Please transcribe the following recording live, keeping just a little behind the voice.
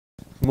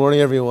Good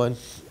morning, everyone.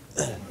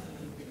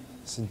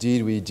 Yes,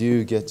 indeed, we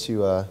do get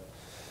to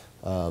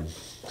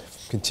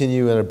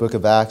continue in our book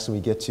of Acts, and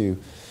we get to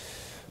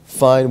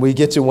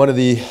one of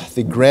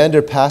the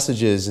grander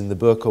passages in the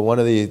book, or one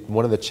of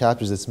the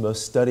chapters that's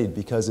most studied,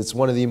 because it's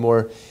one of the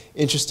more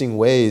interesting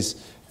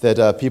ways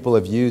that people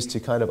have used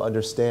to kind of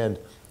understand.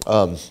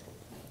 Paul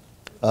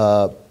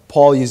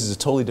uses a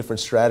totally different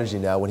strategy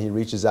now when he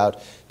reaches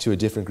out to a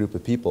different group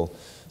of people.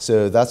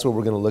 So that's what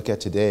we're going to look at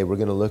today. We're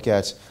going to look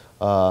at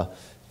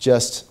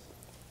just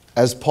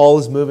as Paul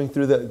is moving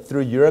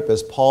through Europe,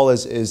 as Paul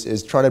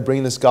is trying to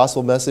bring this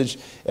gospel message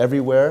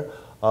everywhere,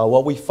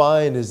 what we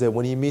find is that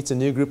when he meets a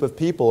new group of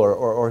people,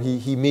 or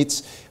he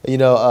meets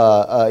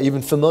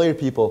even familiar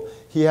people,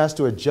 he has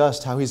to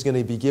adjust how he's going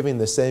to be giving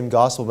the same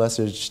gospel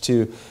message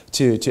to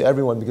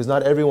everyone, because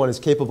not everyone is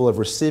capable of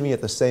receiving it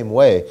the same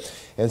way.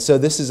 And so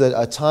this is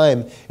a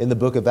time in the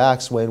book of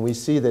Acts when we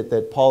see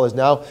that Paul is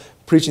now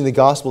preaching the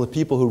gospel to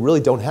people who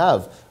really don't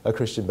have a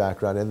Christian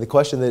background. And the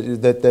question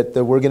that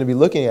we're going to be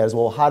looking at is,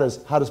 well, how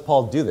does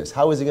Paul do this?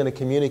 How is he going to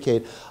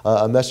communicate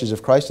a message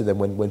of Christ to them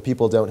when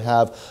people don't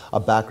have a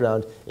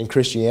background in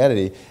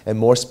Christianity, and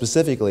more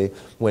specifically,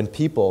 when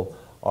people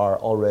are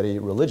already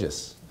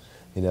religious?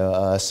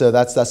 So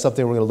that's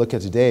something we're going to look at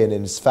today. And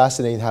it's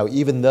fascinating how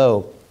even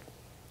though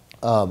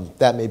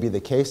that may be the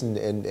case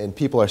and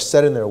people are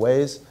set in their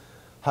ways,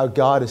 how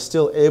God is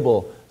still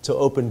able to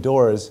open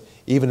doors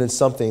even in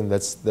something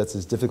that's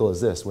as difficult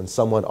as this, when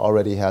someone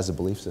already has a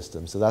belief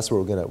system. So that's what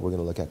we're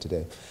gonna look at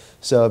today.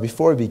 So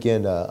before we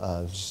begin,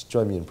 just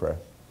join me in prayer.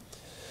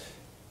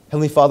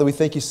 Heavenly Father, we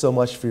thank you so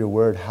much for your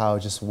word, how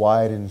just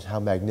wide and how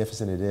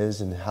magnificent it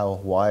is, and how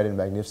wide and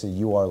magnificent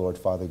you are, Lord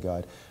Father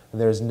God. And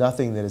there is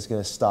nothing that is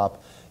going to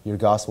stop your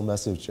gospel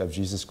message of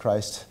Jesus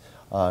Christ.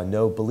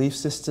 No belief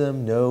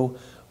system, no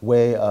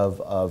way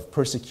of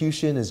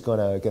persecution is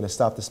going to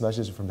stop this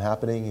message from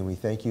happening. And we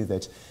thank you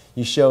that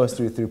you show us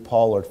through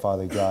Paul, Lord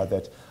Father God,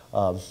 that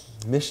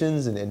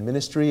missions and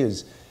ministry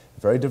is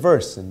very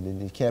diverse,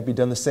 and it can't be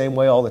done the same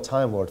way all the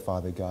time, Lord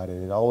Father God.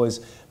 And it always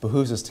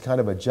behooves us to kind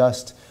of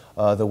adjust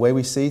the way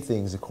we see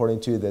things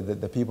according to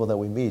the people that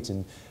we meet.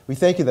 And we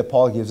thank you that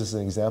Paul gives us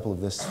an example of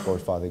this,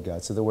 Lord Father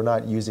God, so that we're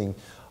not using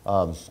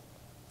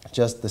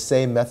just the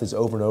same methods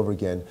over and over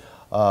again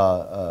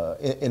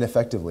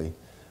ineffectively,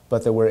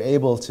 but that we're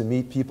able to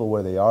meet people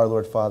where they are,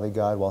 Lord Father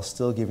God, while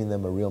still giving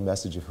them a real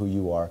message of who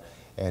you are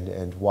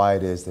and why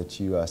it is that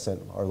you sent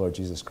our Lord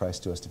Jesus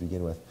Christ to us to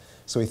begin with.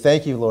 So we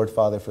thank you, Lord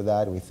Father, for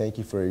that, and we thank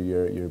you for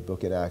your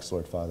book in Acts,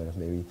 Lord Father.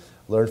 May we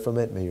learn from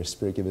it. May your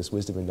Spirit give us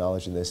wisdom and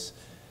knowledge in this.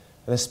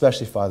 And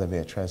especially, Father, may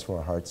it transform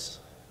our hearts.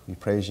 We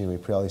praise you and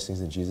we pray all these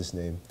things in Jesus'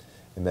 name.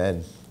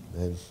 Amen.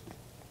 Amen.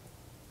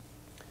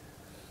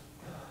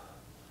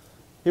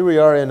 Here we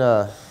are in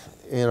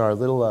our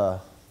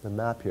little the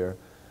map here.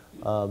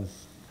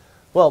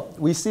 Well,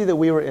 we see that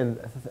we were in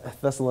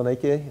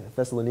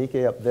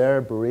Thessaloniki up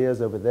there, Berea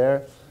is over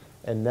there,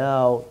 and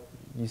now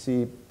you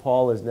see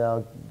Paul is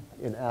now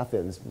in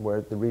Athens,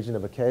 where the region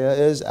of Achaia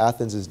is.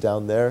 Athens is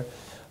down there.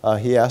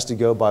 He has to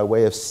go by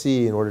way of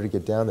sea in order to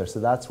get down there. So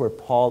that's where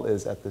Paul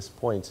is at this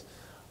point.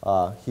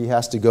 He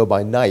has to go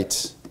by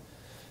night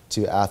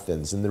to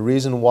Athens. And the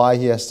reason why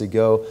he has to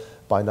go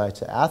by night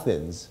to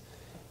Athens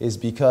is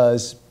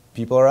because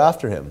people are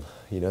after him.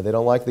 They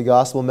don't like the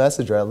gospel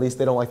message, or at least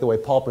they don't like the way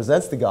Paul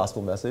presents the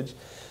gospel message.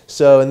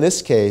 So in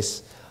this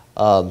case,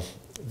 some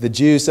of the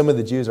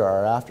Jews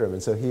are after him,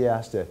 and so he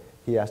has to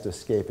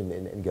escape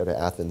and go to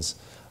Athens.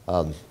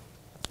 And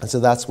so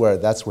that's where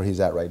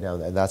he's at right now,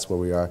 and that's where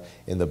we are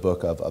in the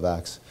book of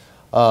Acts.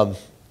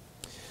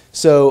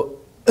 So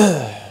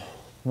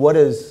what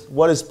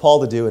is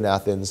Paul to do in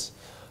Athens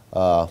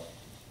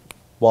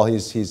while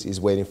he's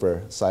waiting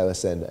for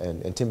Silas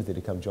and Timothy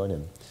to come join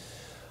him?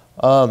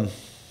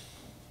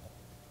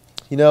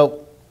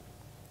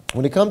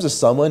 When it comes to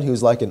someone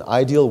who's like an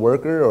ideal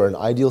worker or an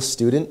ideal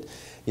student,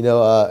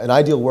 an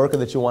ideal worker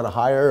that you want to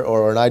hire,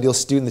 or an ideal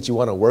student that you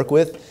want to work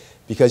with,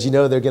 because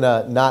they're going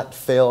to not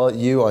fail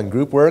you on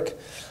group work.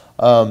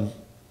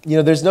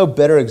 There's no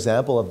better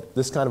example of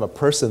this kind of a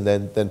person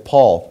than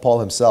Paul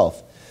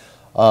himself.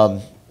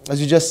 As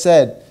you just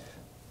said,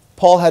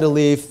 Paul had to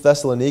leave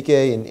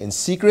Thessaloniki in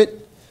secret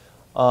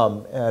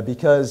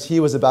because he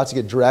was about to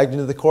get dragged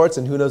into the courts,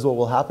 and who knows what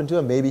will happen to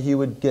him. Maybe he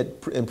would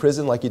get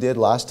imprisoned like he did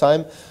last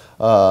time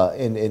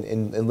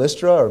in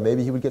Lystra, or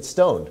maybe he would get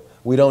stoned.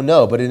 We don't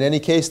know. But in any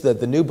case,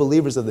 the new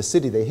believers of the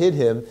city, they hid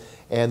him,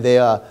 and they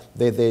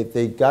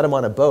got him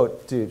on a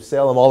boat to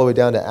sail him all the way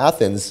down to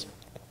Athens.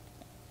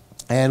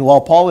 And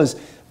while Paul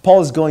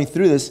is going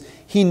through this,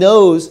 he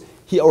knows,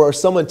 or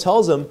someone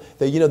tells him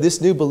that,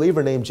 this new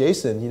believer named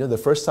Jason, the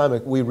first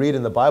time we read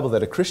in the Bible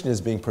that a Christian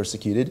is being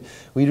persecuted,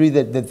 we read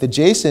that the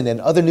Jason and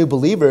other new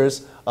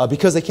believers,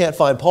 because they can't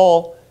find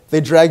Paul,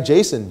 they drag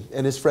Jason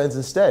and his friends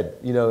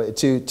instead,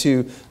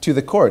 to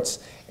the courts,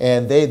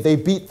 and they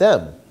beat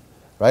them.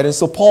 Right? And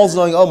so Paul's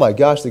knowing, oh my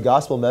gosh, the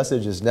gospel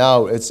message is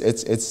now,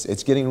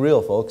 it's getting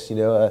real, folks.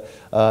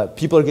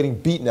 People are getting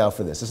beat now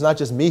for this. It's not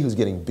just me who's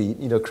getting beat.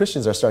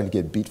 Christians are starting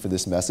to get beat for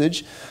this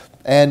message.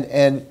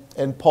 And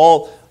And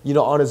Paul,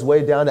 on his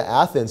way down to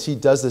Athens, he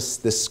does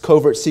this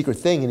covert secret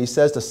thing, and he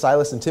says to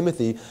Silas and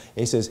Timothy, and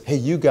he says, hey,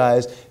 you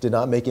guys did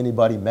not make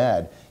anybody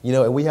mad.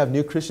 And we have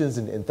new Christians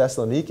in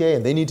Thessaloniki,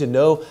 and they need to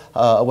know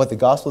what the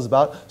gospel is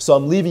about, so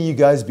I'm leaving you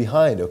guys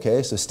behind,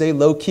 okay? So stay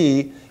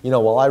low-key,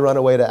 while I run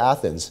away to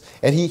Athens.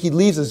 And he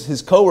leaves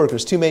his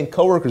co-workers, 2 main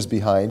co-workers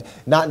behind,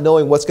 not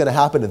knowing what's going to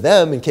happen to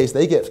them in case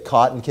they get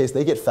caught, in case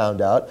they get found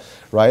out,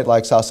 right?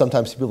 Like how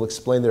sometimes people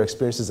explain their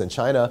experiences in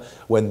China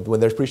when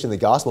they're preaching the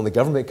gospel and the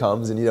government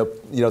comes and,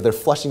 they're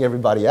flushing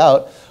everybody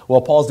out. Well,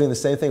 Paul's doing the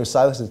same thing with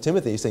Silas and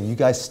Timothy. He's saying, you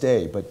guys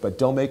stay, but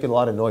don't make a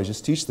lot of noise.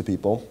 Just teach the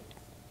people.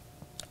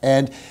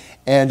 And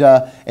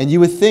you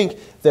would think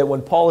that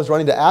when Paul is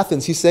running to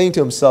Athens, he's saying to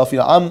himself,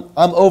 I'm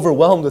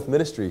overwhelmed with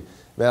ministry.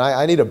 Man,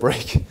 I need a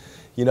break.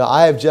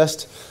 I have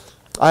just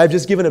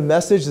given a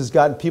message that's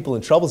gotten people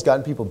in trouble, it's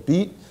gotten people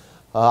beat.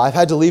 I've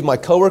had to leave my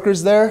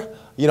coworkers there.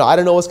 I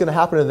don't know what's going to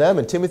happen to them.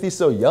 And Timothy's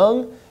so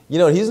young.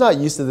 He's not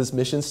used to this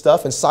mission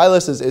stuff. And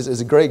Silas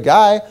is a great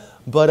guy,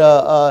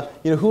 but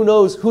who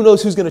knows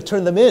who's going to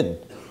turn them in.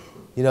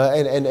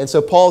 And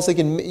so Paul's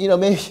thinking,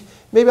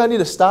 maybe I need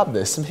to stop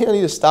this. Maybe I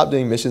need to stop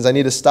doing missions. I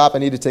need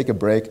to take a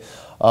break.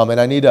 And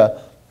I need to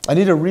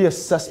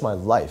reassess my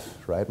life,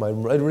 right?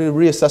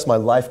 Reassess my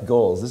life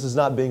goals. This is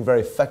not being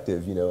very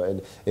effective,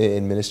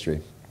 in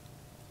ministry.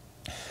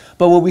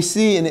 But what we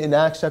see in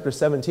Acts chapter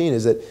 17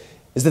 is that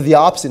the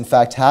opposite, in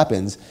fact,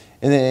 happens.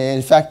 And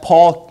in fact,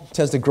 Paul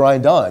tends to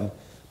grind on,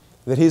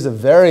 that he's a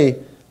very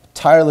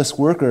tireless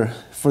worker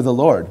for the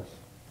Lord.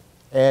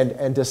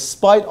 And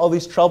despite all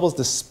these troubles,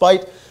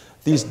 despite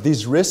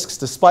these risks,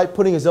 despite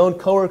putting his own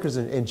coworkers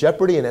in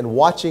jeopardy and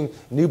watching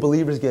new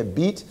believers get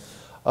beat,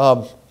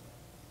 Paul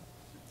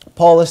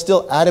is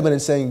still adamant in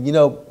saying,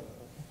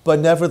 but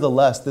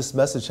nevertheless, this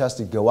message has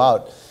to go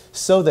out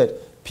so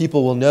that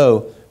people will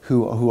know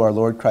who our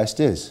Lord Christ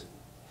is.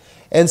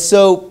 And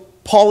so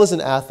Paul is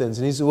in Athens,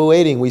 and he's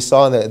waiting. We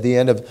saw in the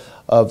end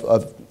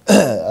of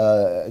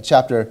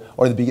chapter,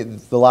 or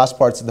the last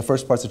parts, the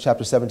first parts of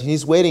chapter 17.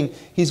 He's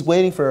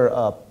waiting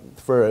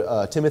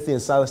for Timothy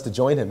and Silas to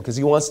join him, because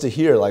he wants to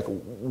hear,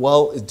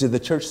 well, did the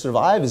church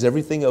survive? Is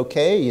everything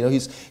okay?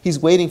 He's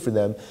waiting for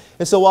them.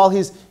 And so while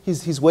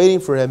he's waiting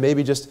for him,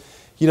 maybe just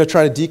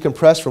trying to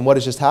decompress from what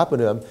has just happened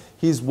to him,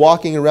 he's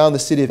walking around the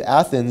city of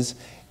Athens,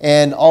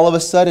 and all of a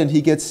sudden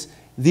he gets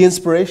the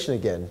inspiration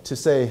again to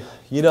say,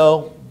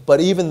 but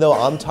even though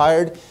I'm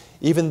tired,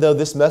 even though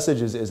this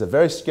message is a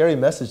very scary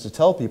message to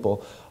tell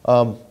people,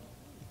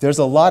 there's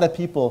a lot of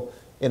people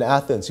in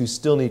Athens who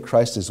still need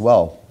Christ as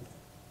well.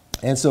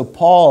 And so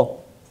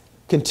Paul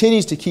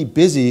continues to keep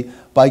busy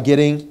by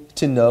getting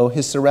to know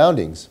his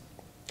surroundings.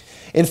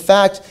 In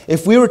fact,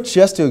 if we were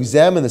just to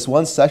examine this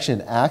one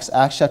section in Acts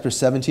chapter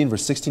 17,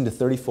 verse 16 to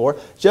 34,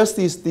 just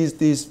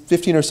these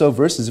 15 or so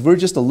verses, if we were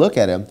just to look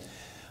at them,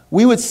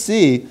 we would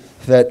see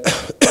that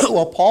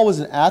while Paul was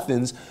in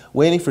Athens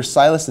waiting for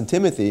Silas and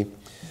Timothy,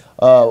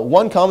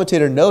 one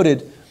commentator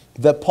noted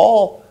that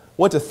Paul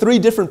went to 3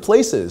 different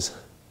places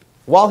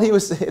while he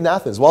was in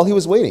Athens, while he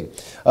was waiting.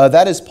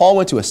 That is, Paul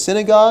went to a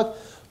synagogue.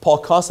 Paul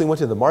constantly went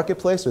to the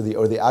marketplace or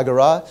the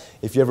agora.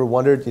 If you ever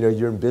wondered,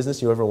 you're in business,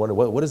 you ever wonder,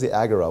 what is the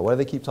agora? Why do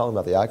they keep talking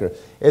about the agora?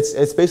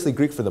 It's basically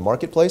Greek for the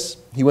marketplace.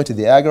 He went to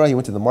the agora, he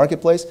went to the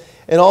marketplace.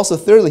 And also,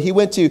 thirdly, he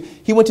went to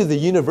the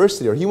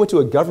university, or he went to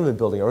a government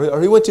building,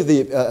 or he went to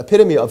the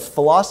epitome of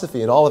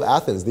philosophy in all of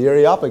Athens, the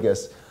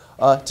Areopagus,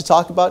 to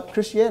talk about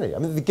Christianity. I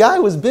mean, the guy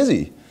was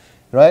busy,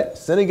 right?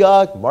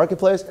 Synagogue,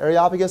 marketplace,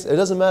 Areopagus. It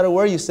doesn't matter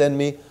where you send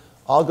me.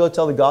 I'll go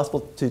tell the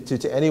gospel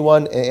to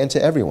anyone and to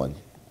everyone.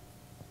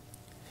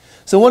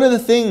 So one of the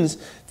things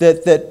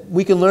that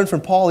we can learn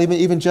from Paul,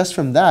 even just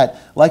from that,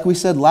 like we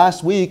said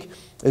last week,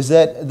 is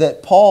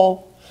that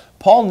Paul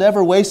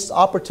never wastes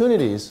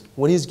opportunities.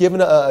 When he's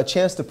given a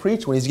chance to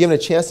preach, when he's given a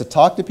chance to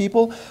talk to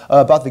people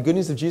about the good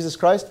news of Jesus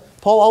Christ,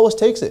 Paul always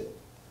takes it.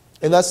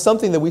 And that's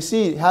something that we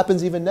see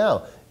happens even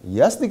now.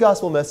 Yes, the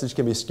gospel message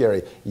can be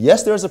scary.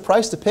 Yes, there's a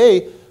price to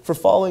pay for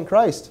following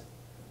Christ.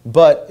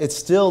 But it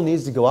still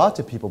needs to go out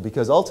to people,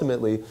 because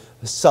ultimately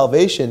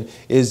salvation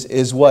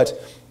is what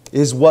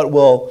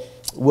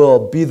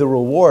will be the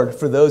reward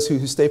for those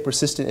who stay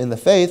persistent in the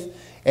faith.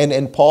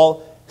 And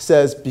Paul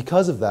says,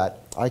 because of that,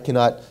 I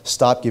cannot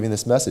stop giving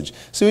this message.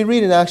 So we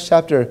read in Acts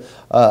chapter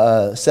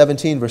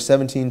 17, verse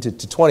 17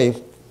 to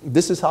 20,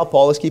 this is how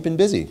Paul is keeping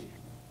busy.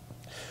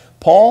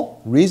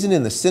 Paul reasoned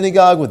in the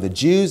synagogue with the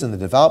Jews and the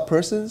devout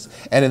persons,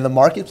 and in the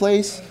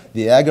marketplace,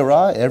 the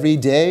agora, every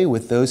day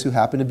with those who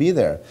happened to be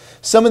there.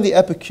 Some of the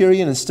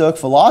Epicurean and Stoic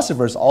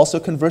philosophers also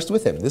conversed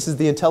with him. This is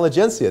the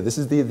intelligentsia. This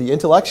is the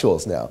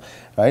intellectuals now,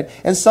 right?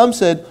 And some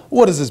said,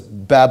 what does this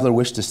babbler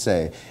wish to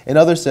say? And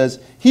others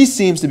says, he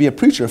seems to be a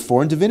preacher of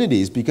foreign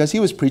divinities, because he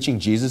was preaching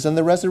Jesus and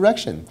the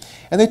resurrection.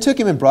 And they took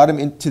him and brought him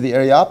into the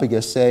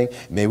Areopagus, saying,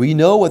 may we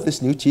know what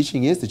this new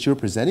teaching is that you are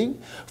presenting?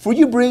 For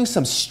you bring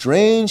some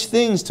strange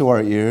things to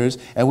our ears,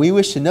 and we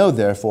wish to know,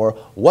 therefore,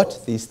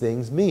 what these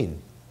things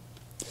mean.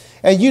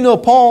 And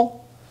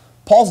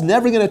Paul's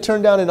never going to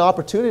turn down an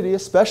opportunity,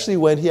 especially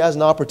when he has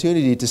an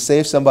opportunity to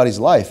save somebody's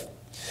life.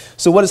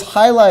 So what is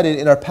highlighted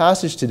in our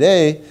passage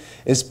today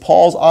is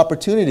Paul's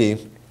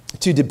opportunity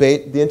to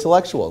debate the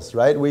intellectuals,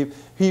 right? We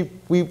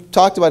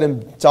talked about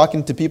him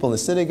talking to people in the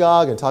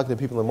synagogue and talking to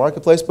people in the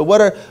marketplace, but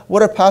what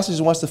our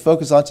passage wants to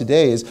focus on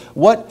today is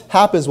what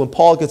happens when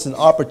Paul gets an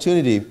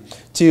opportunity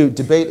to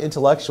debate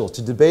intellectuals,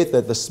 to debate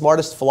the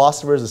smartest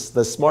philosophers,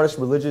 the smartest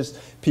religious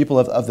people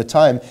of the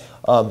time,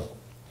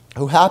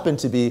 who happen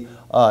to be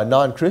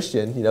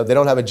non-Christian. You know, they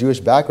don't have a Jewish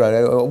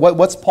background.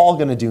 What's Paul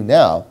going to do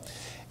now?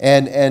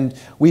 And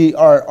we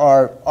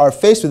are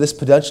faced with this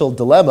potential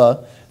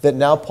dilemma that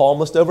now Paul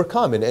must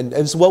overcome.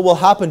 And so what will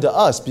happen to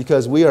us,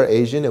 because we are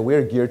Asian and we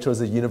are geared towards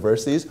the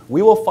universities,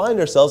 we will find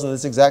ourselves in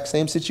this exact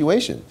same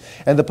situation.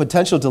 And the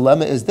potential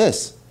dilemma is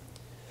this: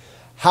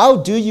 how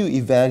do you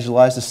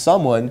evangelize to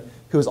someone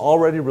who is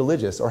already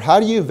religious? Or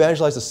how do you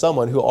evangelize to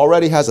someone who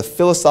already has a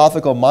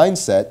philosophical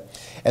mindset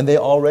and they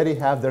already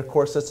have their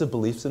core sets of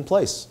beliefs in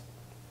place?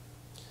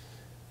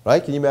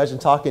 Right? Can you imagine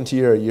talking to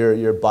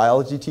your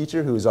biology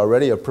teacher who is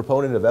already a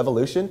proponent of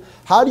evolution?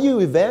 How do you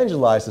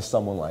evangelize to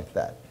someone like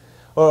that?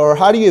 Or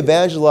how do you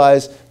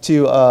evangelize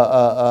to,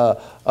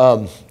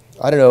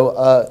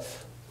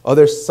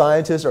 other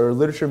scientists or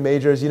literature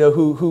majors,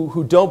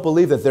 who don't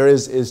believe that there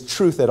is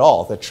truth at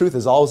all, that truth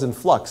is always in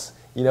flux,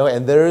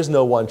 and there is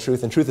no one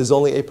truth, and truth is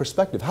only a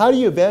perspective? How do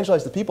you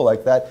evangelize to people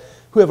like that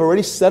who have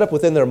already set up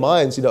within their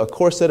minds, a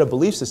core set of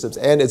belief systems,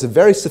 and it's a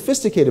very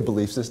sophisticated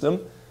belief system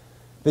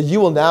that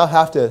you will now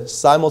have to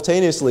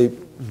simultaneously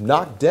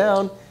knock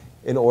down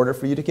in order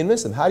for you to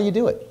convince them? How do you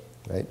do it?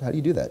 Right? How do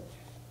you do that?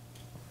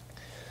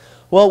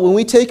 Well, when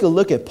we take a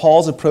look at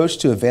Paul's approach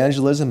to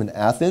evangelism in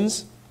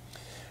Athens,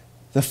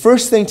 the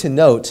first thing to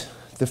note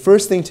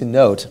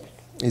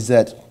is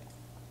that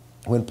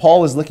when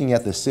Paul is looking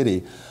at the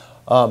city,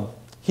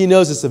 he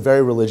knows it's a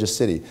very religious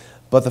city.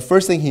 But the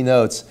first thing he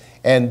notes,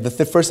 and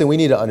the first thing we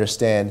need to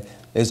understand,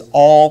 is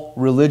all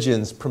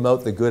religions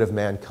promote the good of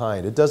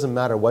mankind. It doesn't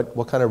matter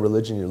what kind of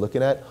religion you're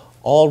looking at.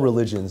 All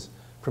religions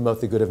promote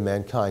the good of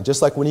mankind.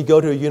 Just like when you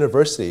go to a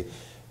university,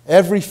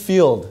 every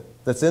field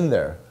that's in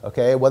there,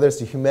 okay, whether it's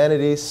the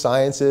humanities,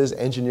 sciences,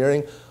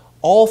 engineering,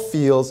 all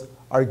fields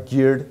are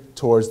geared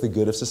towards the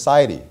good of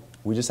society.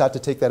 We just have to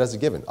take that as a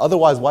given.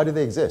 Otherwise, why do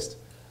they exist,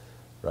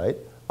 right?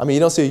 I mean, you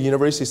don't see a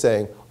university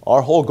saying,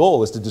 our whole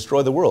goal is to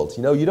destroy the world.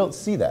 You don't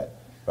see that,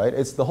 right?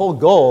 It's the whole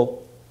goal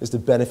is to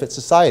benefit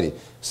society.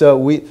 So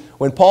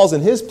when Paul's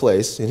in his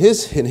place, in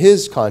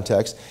his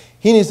context,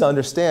 he needs to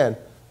understand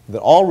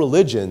that all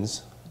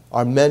religions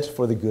are meant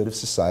for the good of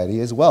society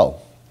as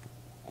well.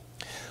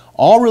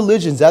 All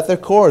religions, at their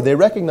core, they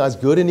recognize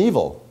good and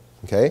evil,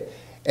 okay?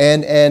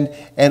 And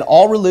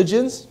all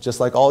religions, just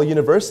like all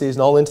universities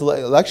and all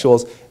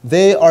intellectuals,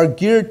 they are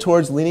geared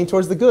towards leaning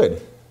towards the good,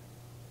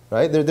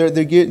 right?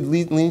 They're geared,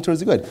 leaning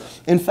towards the good.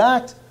 In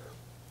fact,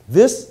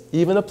 this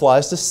even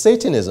applies to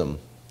Satanism,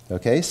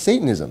 okay?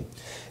 Satanism.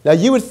 Now,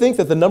 you would think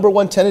that the number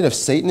one tenet of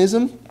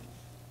Satanism,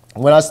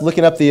 when I was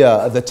looking up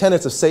the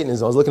tenets of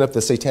Satanism, I was looking up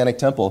the Satanic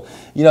Temple,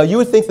 you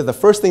would think that the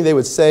first thing they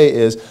would say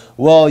is,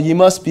 well, you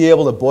must be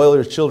able to boil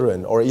your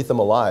children or eat them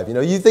alive.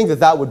 You think that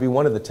that would be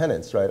one of the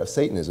tenets, right, of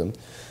Satanism.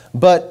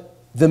 But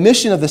the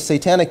mission of the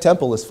Satanic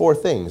Temple is 4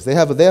 things. They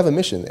have a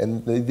mission,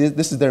 and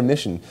this is their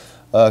mission,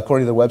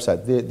 according to their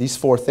website, these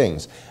 4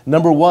 things.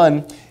 Number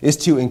 1 is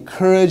to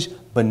encourage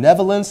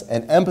benevolence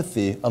and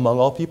empathy among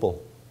all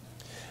people.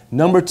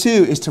 Number 2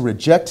 is to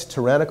reject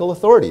tyrannical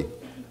authority.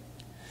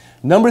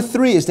 Number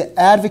 3 is to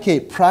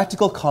advocate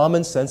practical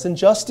common sense and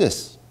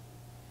justice.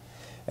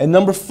 And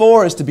number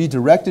 4 is to be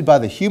directed by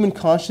the human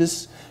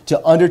conscience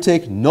to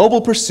undertake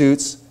noble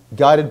pursuits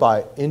guided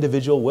by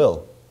individual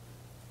will.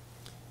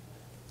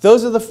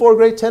 Those are the 4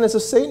 great tenets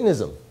of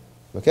Satanism.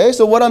 Okay,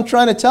 so what I'm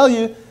trying to tell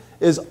you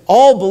is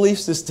all belief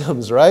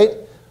systems, right?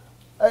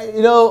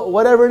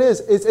 Whatever it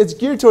is, it's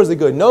geared towards the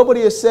good.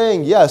 Nobody is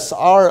saying, yes,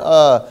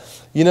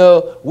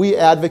 we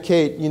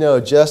advocate,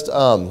 just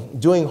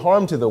doing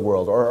harm to the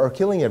world or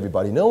killing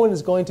everybody. No one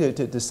is going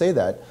to say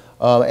that.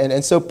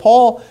 And so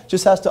Paul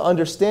just has to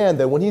understand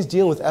that when he's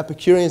dealing with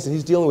Epicureans and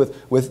he's dealing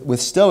with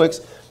Stoics,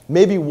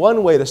 maybe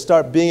one way to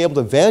start being able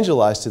to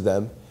evangelize to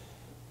them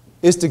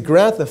is to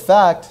grant the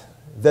fact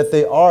that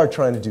they are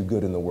trying to do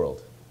good in the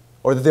world,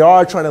 or that they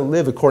are trying to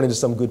live according to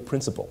some good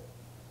principle.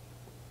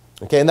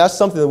 Okay, and that's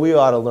something that we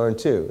ought to learn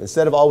too.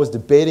 Instead of always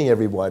debating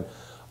everyone,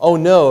 oh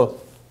no,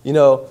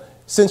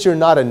 since you're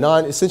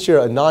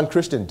a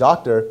non-Christian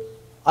doctor,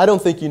 I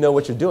don't think you know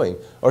what you're doing.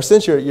 Or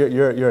since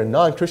you're a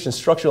non-Christian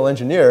structural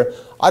engineer,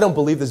 I don't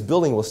believe this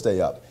building will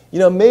stay up.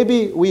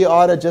 Maybe we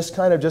ought to just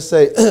kind of just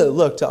say,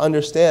 look, to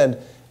understand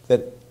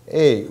that,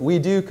 hey, we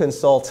do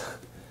consult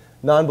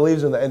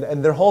non-believers,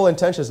 and their whole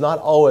intention is not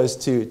always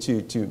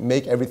to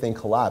make everything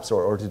collapse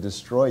or to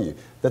destroy you.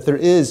 That there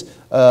is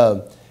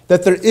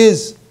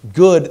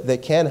good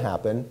that can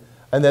happen,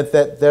 and that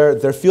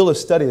their field of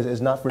study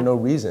is not for no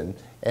reason.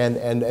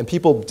 And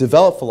people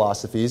develop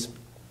philosophies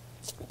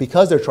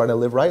because they're trying to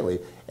live rightly.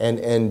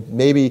 And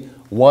maybe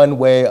one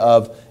way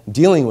of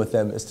dealing with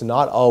them is to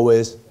not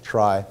always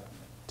try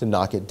to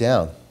knock it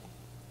down.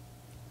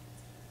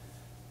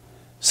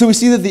 So we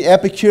see that the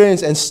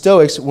Epicureans and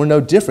Stoics were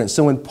no different.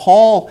 So when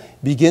Paul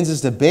begins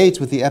his debates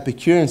with the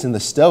Epicureans and the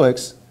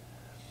Stoics,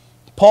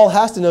 Paul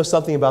has to know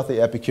something about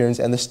the Epicureans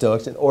and the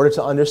Stoics in order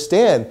to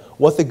understand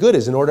what the good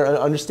is, in order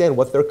to understand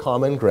what their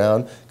common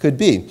ground could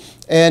be.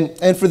 And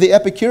for the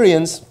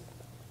Epicureans,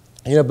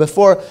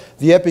 before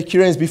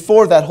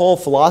that whole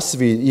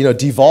philosophy,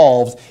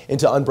 devolved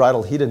into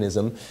unbridled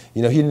hedonism,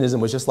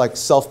 hedonism was just like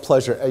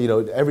self-pleasure,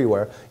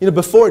 everywhere.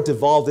 Before it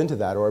devolved into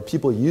that, or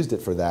people used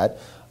it for that,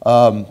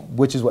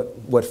 which is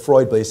what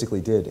Freud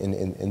basically did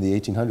in the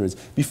 1800s.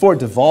 Before it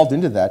devolved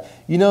into that,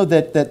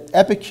 that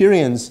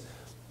Epicureans,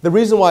 the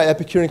reason why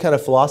Epicurean kind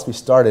of philosophy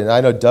started, and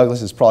I know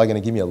Douglas is probably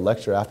going to give me a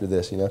lecture after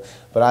this,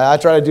 but I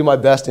try to do my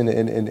best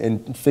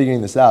in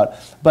figuring this out.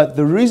 But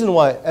the reason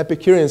why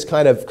Epicureans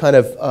kind of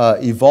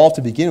evolved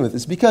to begin with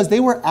is because they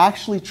were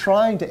actually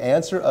trying to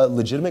answer a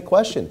legitimate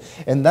question,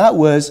 and that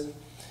was,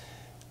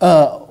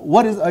 how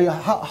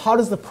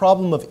does the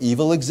problem of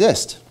evil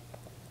exist?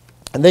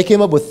 And they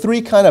came up with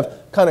three kind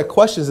of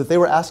questions that they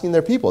were asking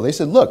their people. They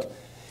said, look,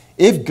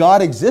 if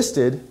God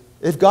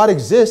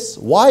exists,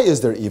 why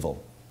is there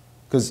evil?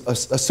 Because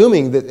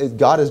assuming that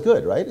God is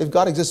good, right? If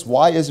God exists,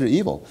 why is there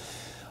evil?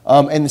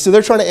 And so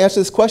they're trying to answer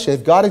this question.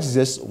 If God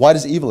exists, why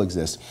does evil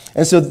exist?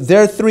 And so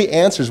their three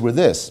answers were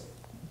this.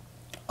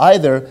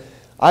 Either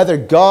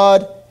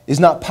God is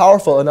not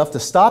powerful enough to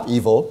stop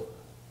evil,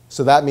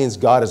 so that means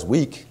God is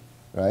weak,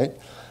 right?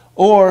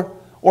 Or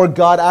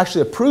God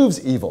actually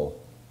approves evil,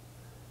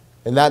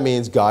 and that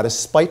means God is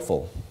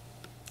spiteful,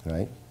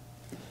 right?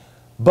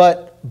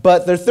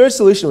 But their third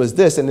solution was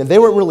this, and they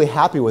weren't really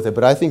happy with it,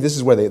 but I think this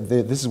is where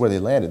they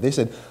landed. They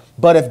said,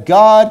 but if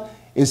God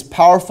is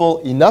powerful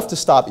enough to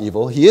stop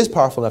evil, he is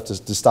powerful enough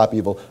to stop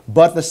evil,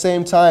 but at the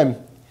same time,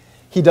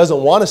 he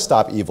doesn't want to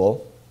stop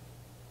evil,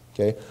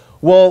 okay?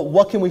 Well,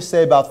 what can we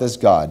say about this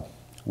God?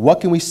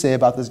 What can we say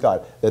about this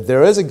God? That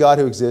there is a God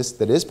who exists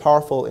that is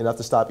powerful enough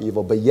to stop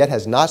evil, but yet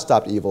has not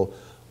stopped evil.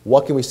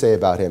 What can we say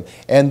about him?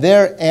 And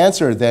their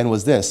answer then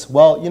was this.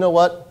 Well, you know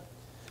what?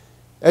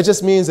 It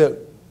just means that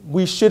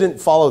we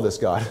shouldn't follow this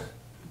God,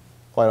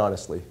 quite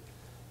honestly.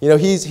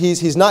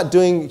 He's not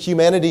doing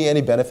humanity any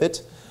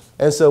benefit.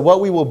 And so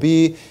what we will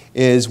be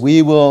is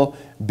we will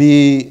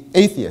be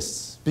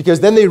atheists. Because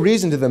then they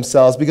reason to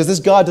themselves, because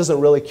this God doesn't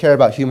really care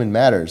about human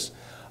matters.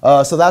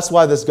 So that's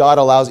why this God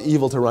allows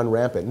evil to run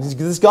rampant.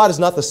 This God is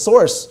not the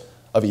source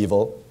of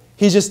evil.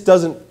 He just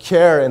doesn't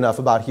care enough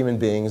about human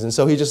beings, and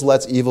so he just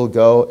lets evil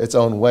go its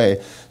own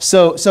way.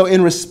 So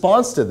in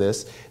response to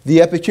this,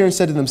 the Epicureans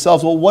said to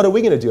themselves, well, what are we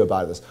going to do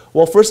about this?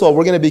 Well, first of all,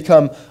 we're going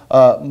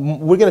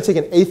to take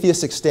an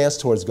atheistic stance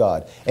towards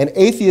God. And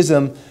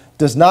atheism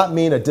does not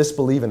mean a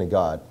disbelief in a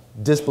God.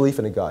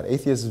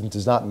 Atheism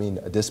does not mean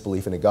a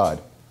disbelief in a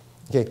God.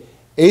 Okay?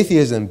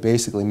 Atheism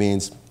basically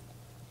means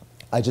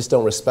I just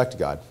don't respect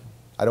God.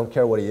 I don't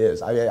care what he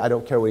is. I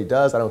don't care what he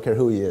does. I don't care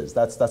who he is.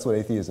 That's what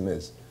atheism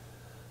is.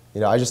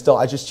 I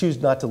just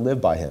choose not to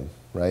live by him,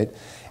 right?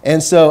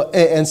 And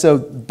so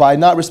by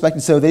not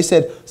respecting, so they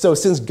said, so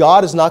since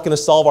God is not going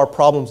to solve our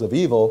problems of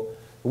evil,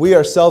 we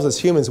ourselves as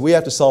humans, we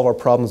have to solve our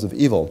problems of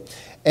evil.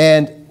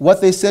 And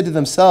what they said to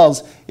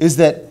themselves is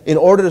that in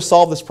order to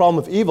solve this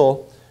problem of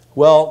evil,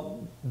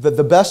 well,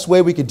 the best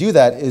way we could do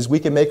that is we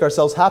can make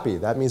ourselves happy.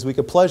 That means we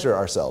could pleasure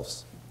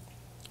ourselves.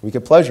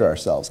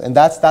 And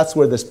that's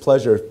where this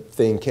pleasure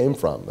thing came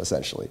from,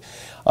 essentially.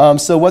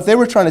 So what they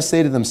were trying to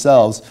say to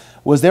themselves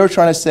was they were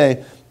trying to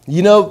say,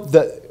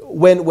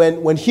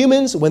 when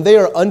humans, when they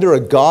are under a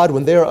God,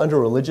 when they are under a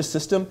religious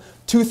system,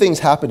 two things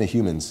happen to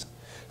humans.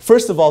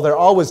 First of all, they're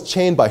always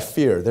chained by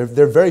fear.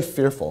 They're very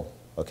fearful.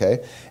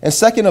 Okay? And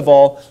second of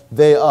all,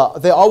 they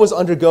always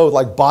undergo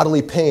like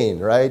bodily pain,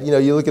 right?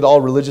 You look at all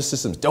religious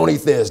systems, don't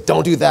eat this,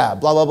 don't do that,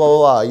 blah, blah,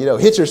 blah, blah,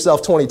 hit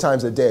yourself 20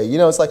 times a day.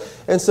 It's like,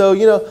 and so,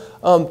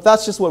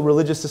 that's just what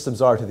religious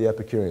systems are to the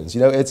Epicureans.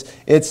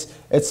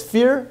 It's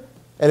fear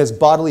and it's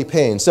bodily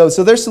pain. So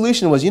their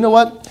solution was, you know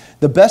what?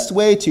 The best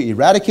way to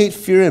eradicate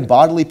fear and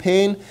bodily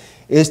pain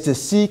is to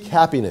seek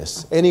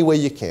happiness any way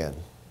you can.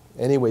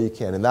 Any way you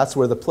can. And that's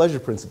where the pleasure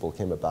principle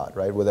came about,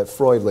 right? Where that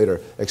Freud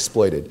later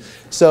exploited.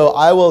 So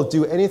I will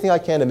do anything I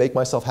can to make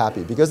myself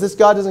happy. Because this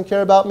God doesn't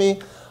care about me,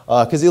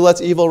 because he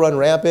lets evil run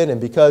rampant, and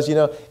because,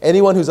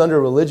 anyone who's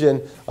under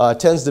religion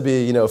tends to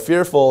be,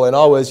 fearful and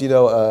always,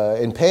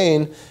 in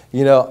pain,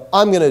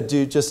 I'm going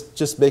to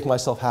just make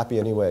myself happy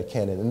any way I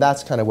can. And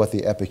that's kind of what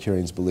the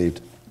Epicureans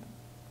believed.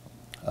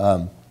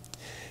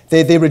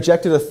 They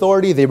rejected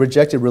authority, they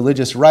rejected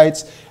religious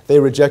rites, they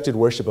rejected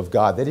worship of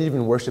God. They didn't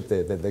even worship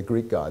the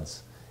Greek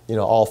gods,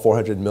 all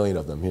 400 million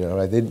of them,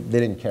 right? They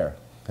didn't care.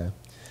 Okay?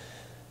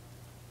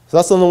 So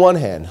that's on the one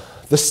hand.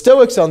 The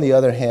Stoics, on the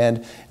other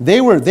hand, they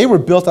were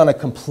built on a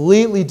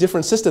completely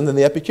different system than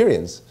the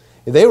Epicureans.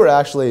 They were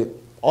actually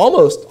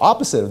almost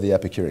opposite of the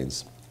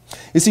Epicureans.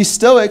 You see,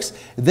 Stoics,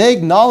 they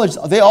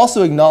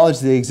also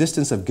acknowledged the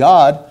existence of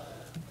God,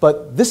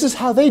 but this is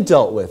how they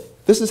dealt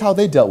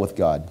with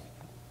God.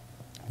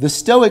 The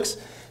Stoics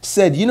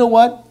said, you know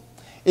what?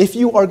 If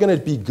you are going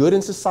to be good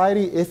in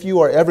society, if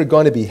you are ever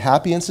going to be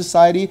happy in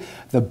society,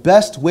 the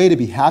best way to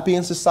be happy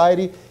in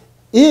society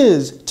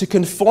is to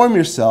conform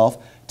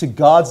yourself to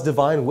God's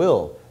divine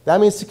will. That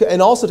means,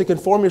 and also to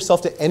conform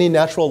yourself to any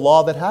natural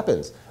law that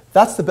happens.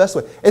 That's the best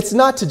way. It's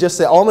not to just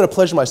say, oh, I'm going to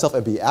pleasure myself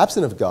and be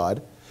absent of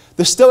God.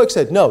 The Stoics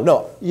said,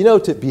 no,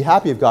 to be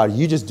happy of God,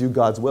 you just do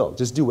God's will.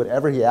 Just do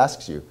whatever he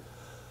asks you.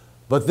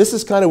 But this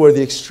is kind of where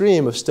the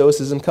extreme of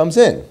Stoicism comes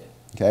in.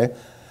 Okay?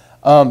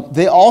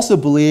 They also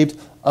believed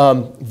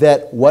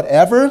that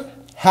whatever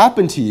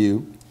happened to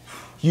you,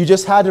 you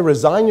just had to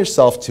resign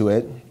yourself to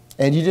it,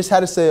 and you just had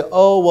to say,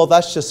 oh, well,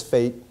 that's just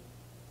fate.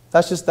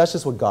 That's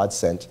just what God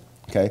sent.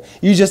 Okay?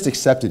 You just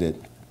accepted it.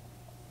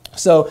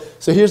 So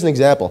here's an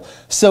example.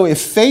 So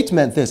if fate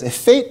meant this, if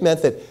fate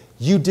meant that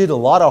you did a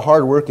lot of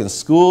hard work in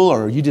school,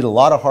 or you did a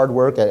lot of hard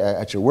work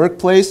at your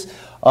workplace,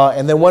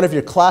 and then one of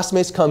your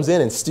classmates comes in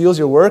and steals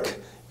your work,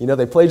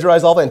 they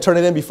plagiarize all that and turn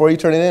it in before you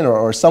turn it in,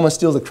 or someone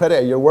steals the credit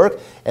at your work,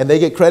 and they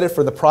get credit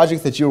for the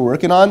project that you were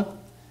working on,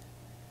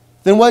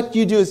 then what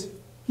you do is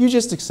you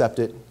just accept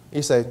it.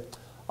 You say,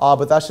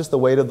 but that's just the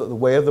way of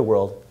the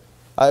world.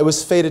 It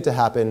was fated to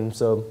happen,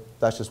 so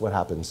that's just what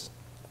happens.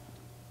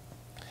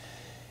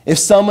 If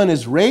someone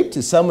is raped,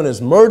 if someone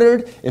is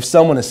murdered, if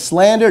someone is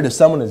slandered, if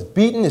someone is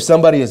beaten, if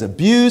somebody is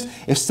abused,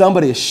 if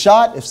somebody is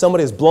shot, if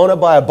somebody is blown up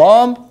by a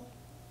bomb,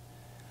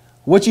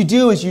 what you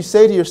do is you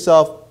say to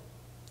yourself,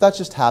 that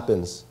just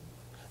happens.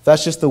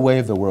 That's just the way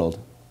of the world.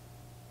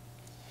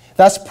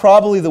 That's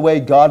probably the way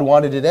God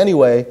wanted it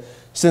anyway,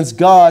 since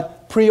God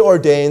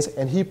preordains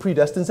and he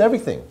predestines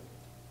everything.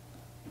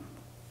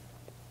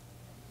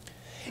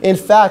 In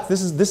fact,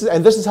 this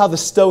is how the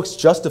Stoics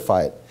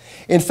justify it.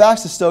 In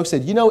fact, the Stoics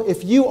said,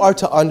 if you are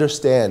to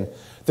understand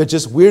that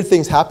just weird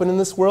things happen in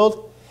this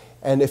world,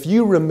 and if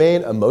you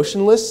remain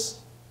emotionless,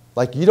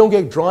 like you don't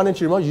get drawn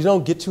into your emotions, you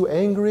don't get too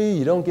angry,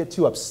 you don't get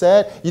too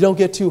upset, you don't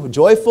get too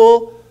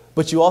joyful,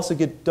 but you also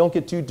don't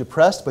get too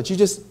depressed, but you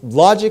just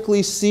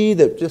logically see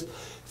that just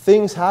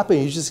things happen,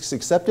 you just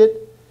accept it,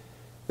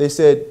 they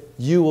said,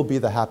 you will be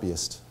the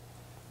happiest.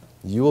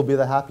 You will be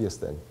the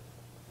happiest then.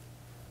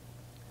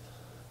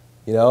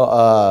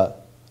 Your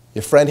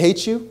friend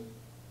hates you,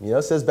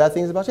 says bad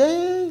things about you.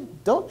 Hey,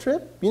 don't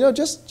trip.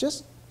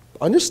 Just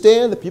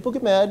understand that people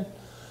get mad,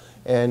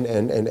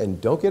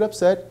 and don't get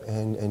upset,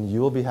 and you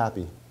will be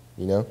happy.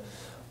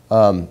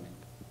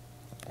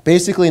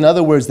 Basically, in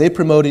other words, they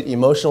promoted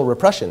emotional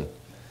repression.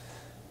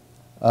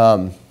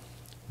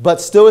 But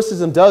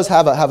Stoicism does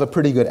have a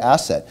pretty good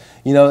asset.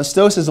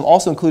 Stoicism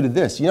also included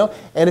this.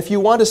 And if you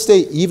want to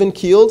stay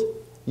even-keeled,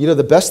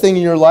 the best thing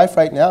in your life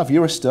right now, if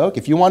you're a Stoic,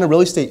 if you want to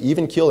really stay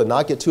even-keeled and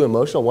not get too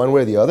emotional one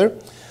way or the other,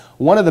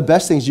 one of the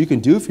best things you can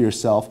do for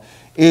yourself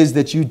is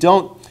that you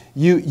don't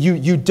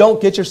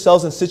get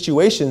yourselves in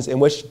situations in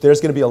which there's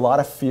going to be a lot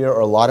of fear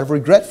or a lot of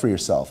regret for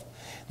yourself.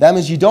 That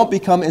means you don't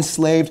become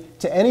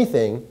enslaved to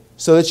anything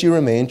so that you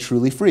remain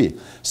truly free.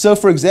 So,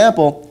 for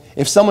example,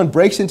 if someone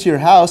breaks into your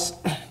house,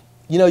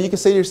 you can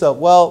say to yourself,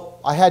 well,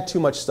 I had too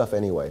much stuff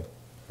anyway,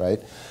 right?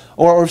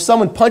 Or if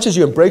someone punches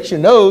you and breaks your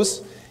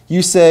nose,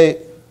 you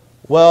say,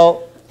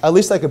 well, at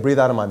least I could breathe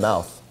out of my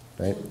mouth,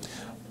 right?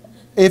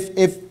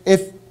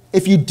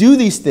 If you do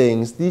these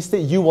things,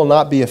 you will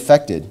not be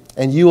affected,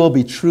 and you will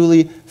be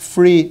truly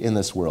free in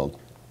this world.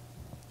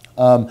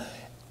 And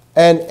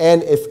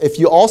if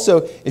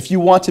you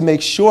want to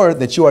make sure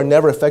that you are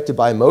never affected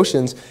by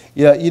emotions,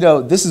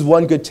 this is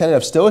one good tenet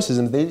of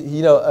Stoicism.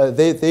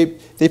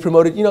 They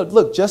promoted,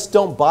 look, just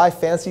don't buy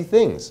fancy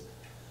things.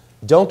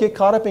 Don't get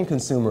caught up in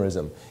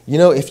consumerism.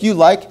 If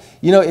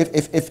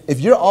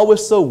you're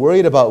always so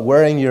worried about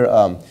wearing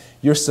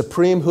your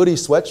Supreme hoodie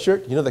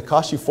sweatshirt, that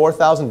costs you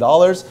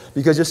 $4,000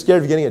 because you're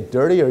scared of getting it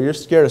dirty, or you're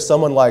scared of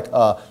someone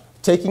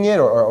taking it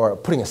or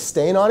putting a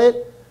stain on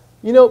it,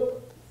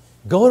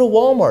 go to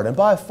Walmart and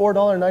buy a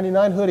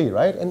 $4.99 hoodie,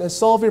 right? And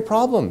solve your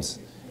problems.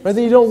 Right?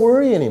 Then you don't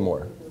worry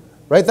anymore.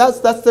 Right?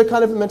 That's their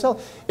kind of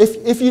mentality.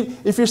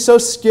 If you're so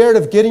scared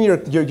of getting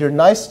your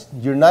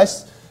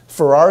nice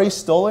Ferrari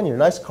stolen, your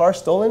nice car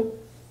stolen,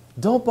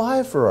 don't buy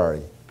a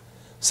Ferrari.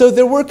 So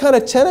there were kind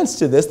of tenets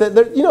to this that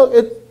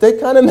they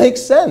kind of make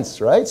sense,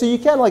 right? So you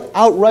can't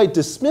outright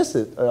dismiss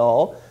it at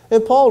all.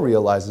 And Paul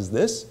realizes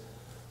this.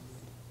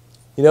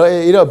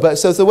 But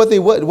so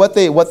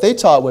what they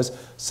taught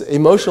was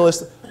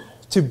emotionalist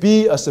to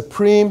be a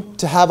supreme,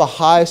 to have a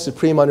high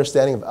supreme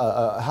understanding,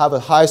 have a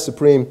high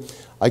supreme,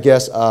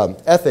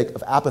 ethic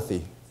of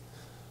apathy.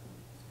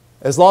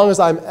 As long as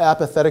I'm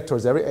apathetic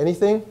towards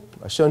anything,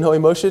 I show no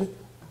emotion,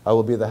 I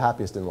will be the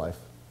happiest in life.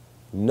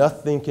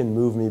 Nothing can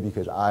move me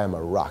because I am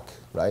a rock,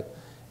 right?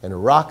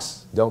 And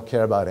rocks don't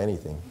care about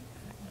anything.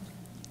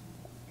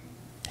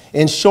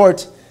 In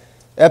short,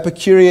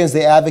 Epicureans,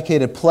 they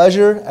advocated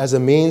pleasure as a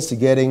means to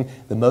getting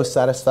the most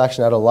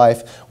satisfaction out of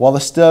life, while the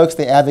Stoics,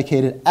 they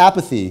advocated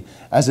apathy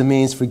as a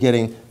means for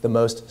getting the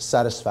most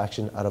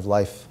satisfaction out of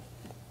life.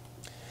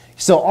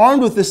 So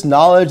armed with this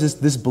knowledge,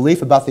 this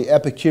belief about the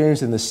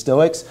Epicureans and the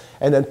Stoics,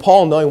 and then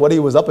Paul knowing what he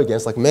was up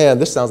against, man,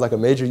 this sounds like a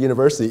major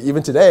university.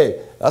 Even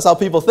today, that's how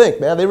people think.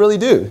 Man, they really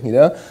do,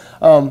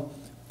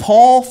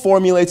 Paul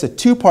formulates a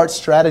two-part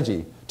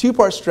strategy to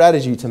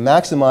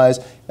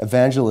maximize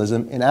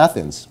evangelism in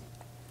Athens.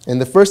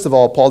 And first of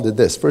all, Paul did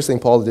this. First thing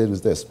Paul did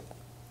was this.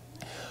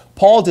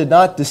 Paul did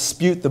not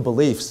dispute the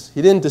beliefs.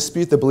 He didn't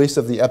dispute the beliefs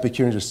of the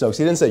Epicureans or Stoics.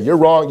 He didn't say, you're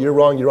wrong, you're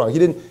wrong, you're wrong. He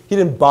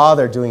didn't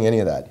bother doing any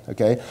of that,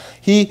 okay?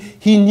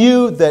 He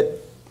knew that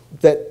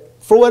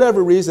for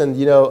whatever reason,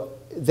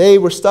 they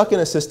were stuck in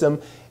a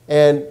system,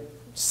 and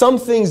some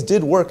things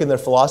did work in their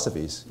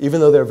philosophies,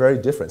 even though they're very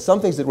different. Some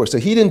things did work. So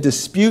he didn't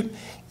dispute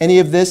any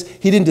of this.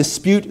 He didn't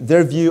dispute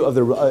their view of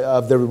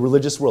the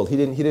religious world. He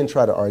didn't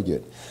try to argue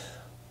it.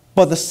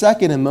 But the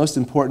second and most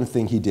important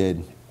thing he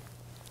did,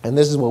 and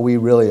this is what we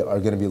really are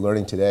going to be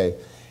learning today,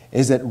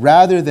 is that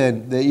rather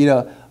than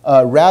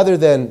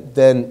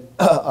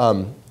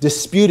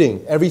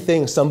disputing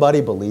everything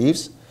somebody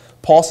believes,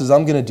 Paul says,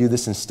 I'm going to do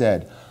this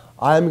instead.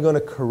 I'm going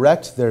to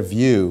correct their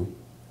view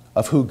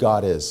of who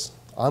God is.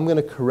 I'm going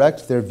to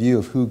correct their view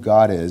of who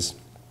God is.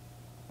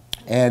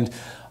 And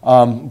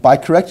by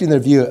correcting their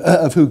view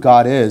of who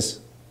God is,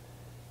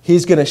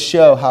 he's going to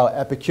show how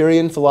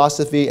Epicurean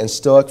philosophy and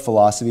Stoic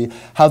philosophy,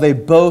 how they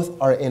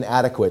both are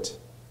inadequate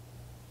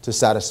to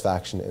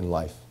satisfaction in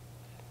life.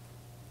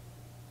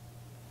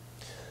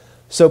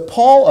 So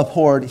Paul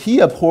abhorred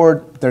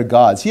their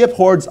gods. He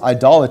abhors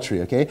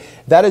idolatry, okay?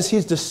 That is,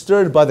 he's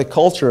disturbed by the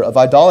culture of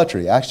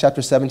idolatry. Acts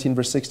chapter 17,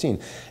 verse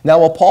 16. Now,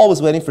 while Paul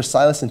was waiting for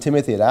Silas and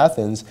Timothy at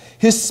Athens,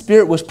 his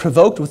spirit was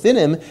provoked within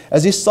him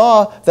as he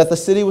saw that the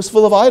city was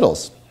full of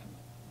idols.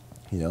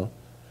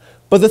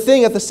 But the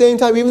thing, at the same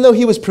time, even though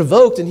he was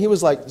provoked and he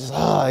was like,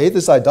 I hate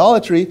this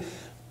idolatry,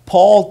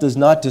 Paul does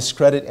not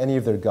discredit any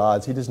of their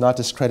gods. He does not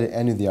discredit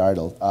any of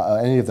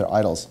their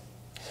idols.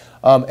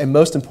 And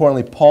most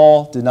importantly,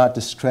 Paul did not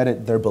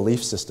discredit their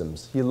belief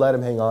systems. He let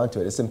them hang on to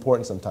it. It's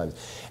important sometimes.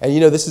 And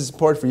this is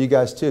important for you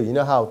guys too. You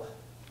know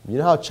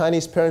how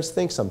Chinese parents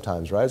think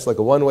sometimes, right? It's like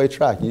a one-way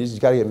track. You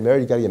got to get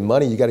married, you got to get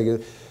money, you got to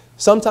get...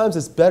 Sometimes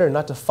it's better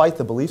not to fight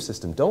the belief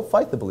system. Don't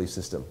fight the belief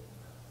system.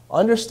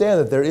 Understand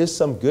that there is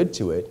some good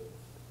to it.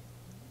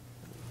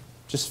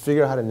 Just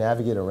figure out how to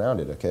navigate around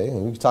it, okay?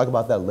 And we can talk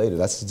about that later.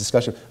 That's a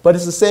discussion. But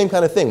it's the same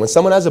kind of thing. When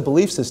someone has a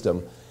belief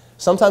system,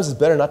 sometimes it's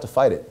better not to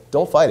fight it.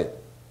 Don't fight it.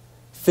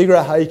 Figure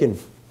out how you can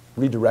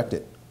redirect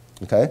it,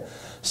 okay?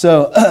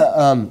 So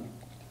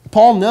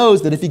Paul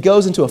knows that if he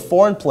goes into a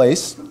foreign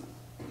place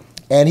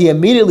and he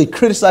immediately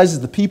criticizes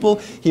the people,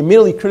 he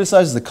immediately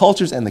criticizes the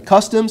cultures and the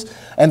customs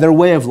and their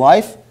way of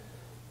life,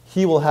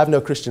 he will have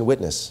no Christian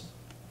witness.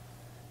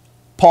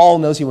 Paul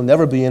knows he will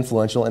never be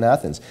influential in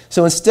Athens.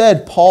 So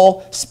instead,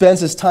 Paul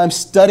spends his time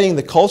studying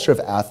the culture of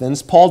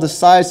Athens. Paul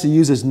decides to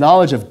use his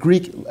knowledge of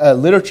Greek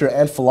literature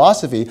and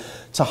philosophy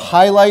to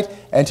highlight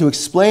and to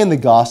explain the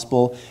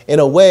gospel in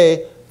a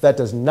way that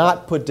does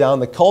not put down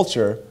the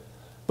culture,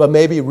 but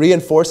maybe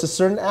reinforces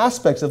certain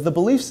aspects of the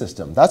belief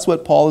system. That's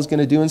what Paul is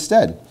going to do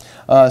instead.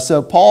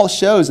 So Paul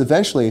shows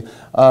eventually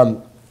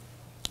that,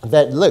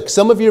 look,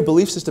 some of your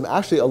belief system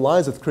actually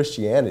aligns with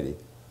Christianity.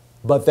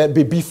 But then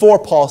before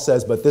Paul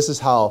says, but this is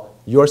how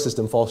your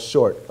system falls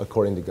short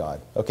according to God.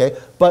 Okay?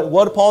 But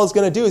what Paul is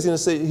going to do is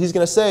he's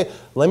going to say,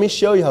 let me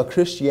show you how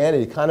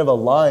Christianity kind of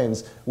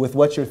aligns with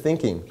what you're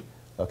thinking.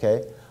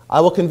 Okay? I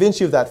will convince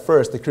you of that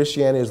first, that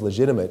Christianity is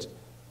legitimate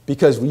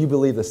because you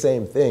believe the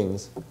same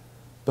things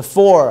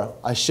before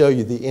I show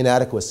you the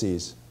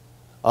inadequacies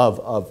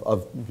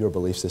of your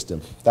belief system.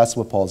 That's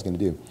what Paul is going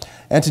to do.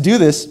 And to do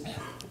this,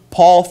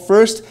 Paul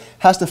first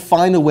has to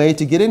find a way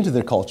to get into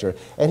their culture,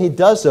 and he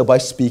does so by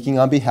speaking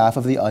on behalf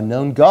of the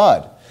unknown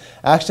God.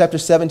 Acts chapter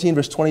 17,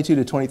 verse 22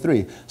 to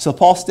 23. So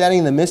Paul, standing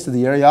in the midst of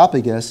the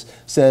Areopagus,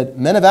 said,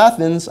 Men of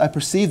Athens, I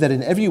perceive that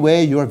in every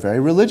way you are very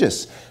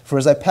religious. For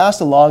as I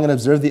passed along and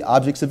observed the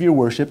objects of your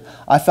worship,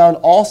 I found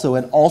also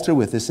an altar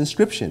with this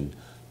inscription,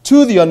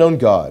 To the unknown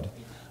God.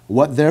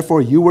 What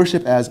therefore you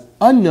worship as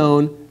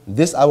unknown,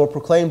 this I will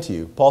proclaim to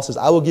you. Paul says,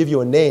 I will give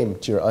you a name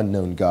to your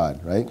unknown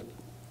God, right?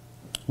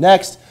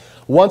 Next,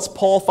 once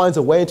Paul finds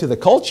a way into the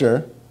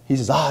culture, he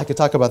says, I could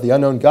talk about the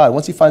unknown God.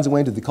 Once he finds a way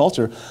into the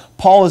culture,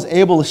 Paul is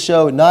able to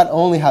show not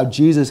only how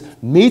Jesus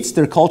meets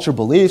their cultural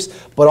beliefs,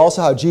 but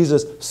also how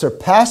Jesus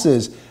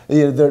surpasses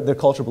their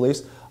cultural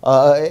beliefs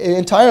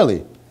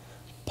entirely.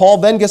 Paul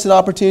then gets an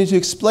opportunity to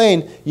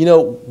explain,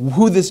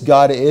 who this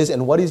God is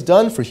and what he's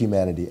done for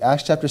humanity.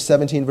 Acts chapter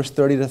 17, verse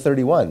 30 to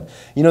 31.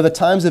 The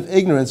times of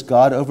ignorance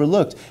God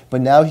overlooked, but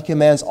now he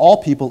commands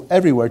all people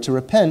everywhere to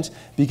repent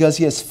because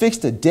he has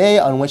fixed a day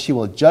on which he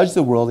will judge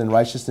the world in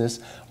righteousness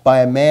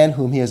by a man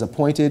whom he has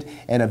appointed,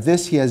 and of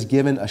this he has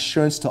given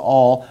assurance to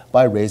all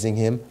by raising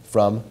him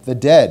from the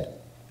dead.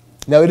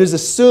 Now, it is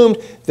assumed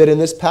that in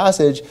this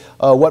passage,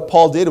 what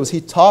Paul did was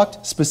he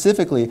talked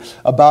specifically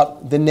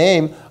about the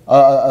name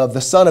of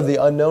the Son of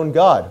the unknown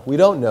God. We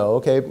don't know,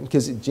 okay,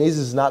 because Jesus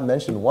is not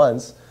mentioned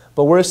once,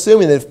 but we're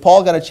assuming that if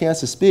Paul got a chance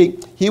to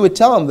speak, he would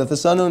tell him that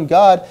the unknown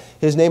God,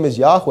 his name is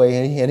Yahweh,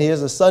 and he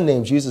has a son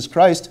named Jesus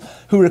Christ,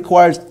 who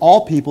requires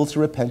all people to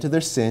repent of their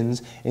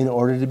sins in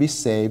order to be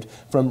saved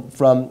from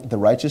the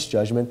righteous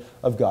judgment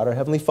of God our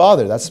Heavenly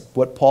Father. That's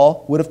what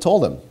Paul would have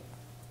told him.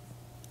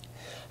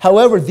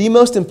 However, the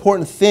most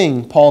important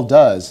thing Paul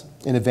does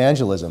in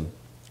evangelism,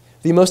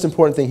 the most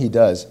important thing he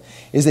does,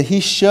 is that he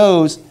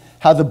shows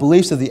how the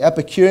beliefs of the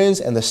Epicureans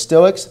and the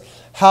Stoics,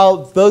 how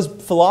those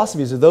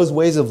philosophies or those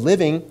ways of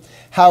living,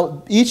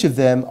 how each of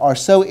them are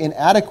so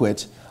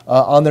inadequate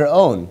on their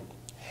own.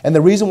 And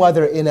the reason why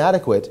they're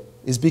inadequate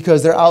is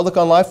because their outlook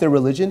on life, their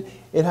religion,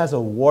 it has a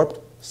warped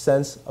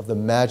sense of the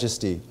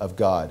majesty of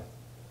God.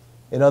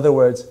 In other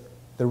words,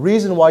 the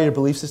reason why your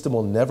belief system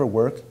will never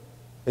work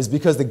is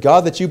because the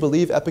God that you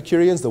believe,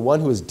 Epicureans, the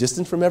one who is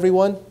distant from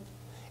everyone,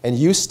 and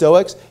you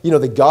Stoics,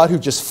 the God who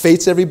just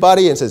fates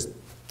everybody and says,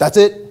 that's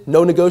it,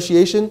 no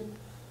negotiation.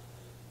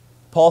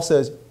 Paul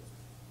says,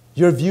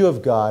 your view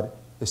of God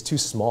is too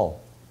small.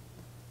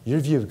 Your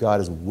view of God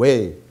is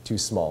way too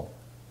small.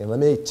 And let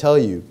me tell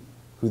you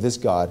who this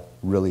God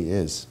really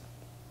is.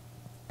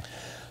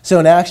 So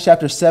in Acts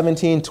chapter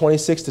 17,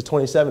 26 to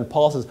 27,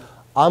 Paul says,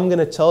 I'm going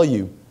to tell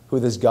you who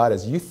this God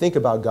is. You think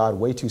about God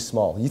way too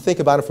small. You think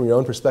about it from your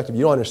own perspective.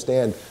 You don't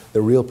understand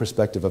the real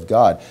perspective of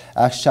God.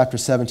 Acts chapter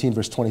 17,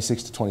 verse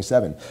 26 to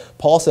 27.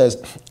 Paul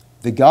says,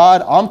 the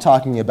God I'm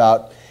talking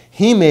about,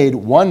 He made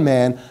from one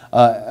man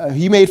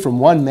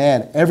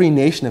every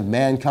nation of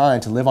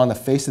mankind to live on the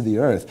face of the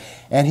earth.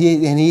 And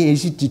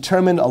he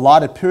determined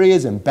allotted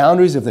periods and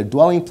boundaries of their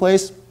dwelling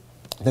place,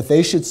 that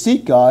they should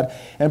seek God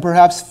and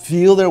perhaps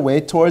feel their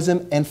way towards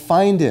Him and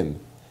find Him.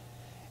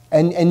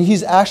 And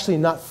He's actually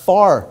not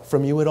far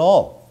from you at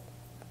all.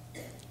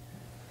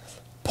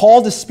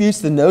 Paul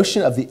disputes the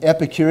notion of the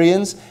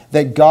Epicureans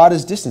that God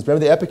is distant.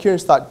 Remember, the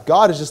Epicureans thought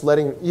God is just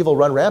letting evil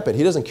run rampant.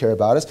 He doesn't care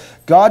about us.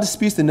 God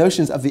disputes the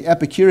notions of the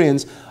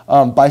Epicureans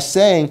by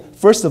saying,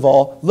 first of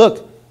all,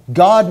 look,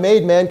 God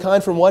made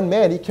mankind from one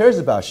man. He cares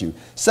about you.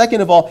 Second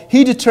of all,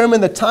 He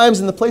determined the times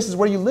and the places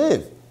where you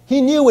live. He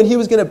knew when He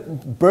was going to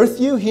birth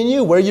you. He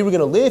knew where you were going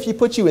to live. He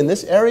put you in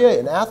this area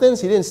in Athens.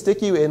 He didn't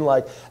stick you in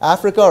like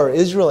Africa or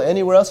Israel or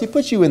anywhere else. He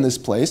put you in this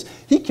place.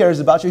 He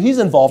cares about you. He's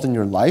involved in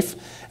your life.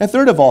 And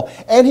third of all,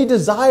 and He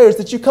desires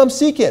that you come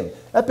seek Him.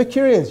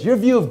 Epicureans, your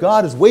view of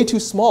God is way too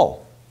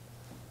small.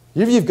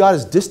 Your view of God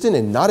is distant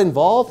and not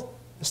involved.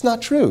 It's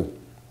not true.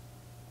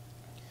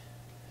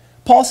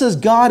 Paul says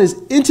God is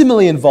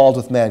intimately involved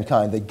with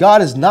mankind, that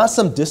God is not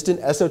some distant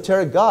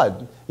esoteric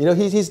God.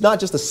 He's not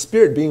just a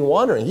spirit being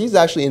wandering. He's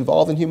actually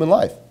involved in human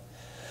life.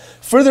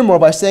 Furthermore,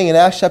 by saying in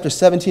Acts chapter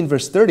 17,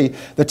 verse 30,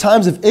 the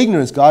times of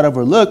ignorance God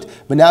overlooked,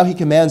 but now He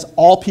commands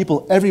all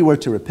people everywhere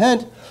to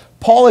repent,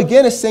 Paul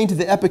again is saying to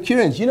the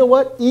Epicureans, you know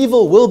what?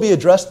 Evil will be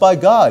addressed by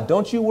God.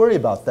 Don't you worry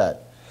about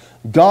that.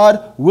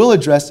 God will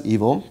address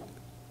evil.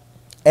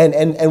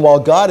 And while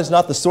God is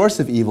not the source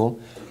of evil,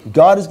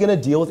 God is going to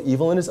deal with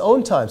evil in His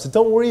own time. So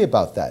don't worry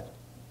about that.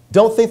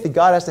 Don't think that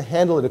God has to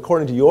handle it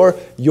according to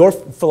your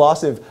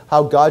philosophy of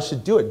how God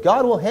should do it.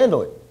 God will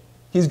handle it.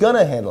 He's going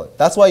to handle it.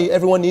 That's why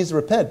everyone needs to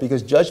repent,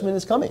 because judgment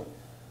is coming.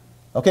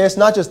 Okay, it's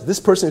not just this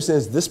person who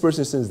sins,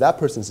 that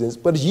person sins,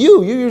 but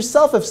you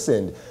yourself have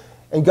sinned.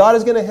 And God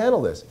is going to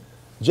handle this.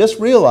 Just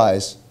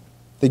realize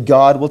that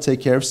God will take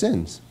care of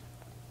sins.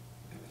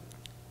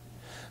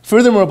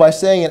 Furthermore, by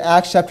saying in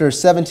Acts chapter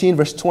 17,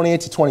 verse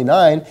 28 to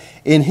 29,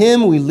 in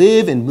Him we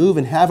live and move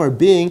and have our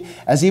being,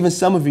 as even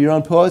some of your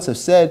own poets have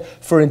said,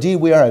 for indeed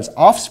we are His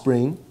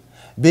offspring.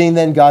 Being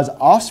then God's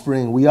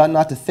offspring, we ought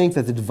not to think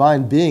that the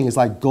divine being is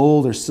like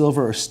gold or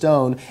silver or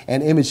stone,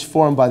 an image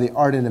formed by the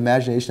art and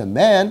imagination of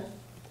man.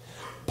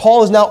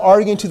 Paul is now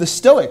arguing to the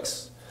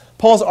Stoics.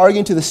 Paul's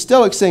arguing to the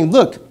Stoics saying,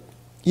 look,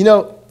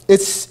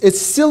 it's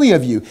silly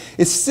of you.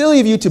 It's silly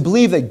of you to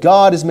believe that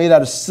God is made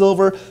out of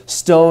silver,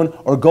 stone,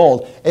 or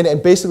gold.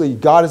 And basically,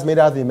 God is made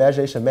out of the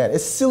imagination of man.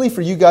 It's silly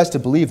for you guys to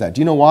believe that.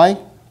 Do you know why?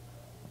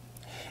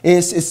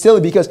 It's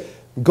silly because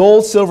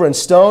gold, silver, and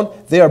stone,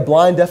 they are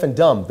blind, deaf, and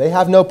dumb. They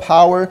have no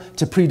power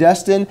to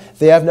predestine.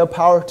 They have no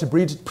power to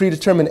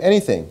predetermine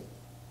anything.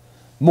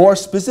 More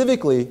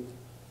specifically,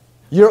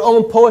 your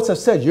own poets have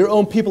said, your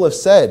own people have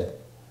said,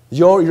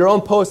 your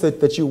own poets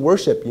that you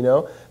worship,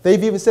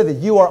 they've even said that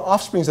you are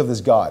offsprings of this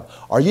God.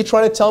 Are you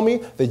trying to tell me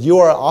that you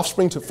are an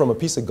offspring from a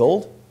piece of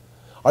gold?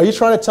 Are you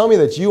trying to tell me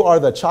that you are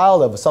the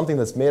child of something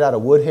that's made out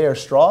of wood, hay, or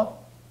straw?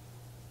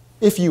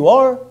 If you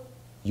are,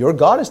 your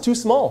God is too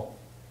small.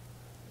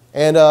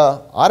 And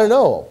I don't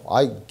know,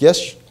 I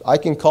guess I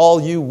can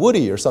call you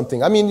Woody or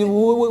something. I mean,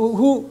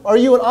 who are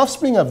you an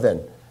offspring of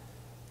then?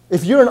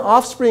 If you're an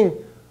offspring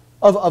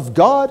of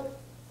God,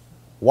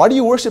 why do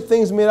you worship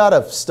things made out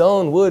of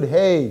stone, wood,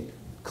 hay,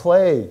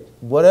 clay,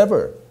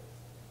 whatever?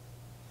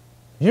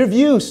 Your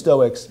view,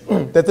 Stoics,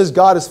 that this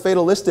God is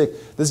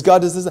fatalistic, this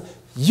God does this,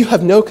 you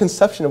have no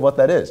conception of what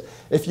that is.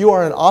 If you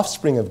are an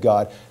offspring of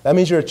God, that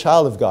means you're a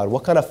child of God.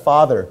 What kind of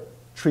father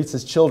treats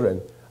his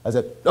children as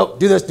if, no,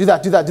 do this, do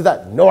that, do that, do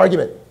that, no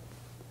argument?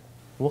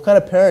 What kind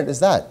of parent is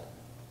that?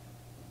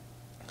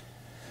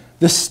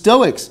 The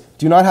Stoics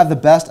do not have the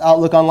best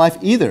outlook on life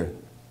either,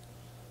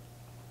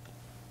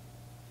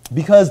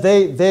 because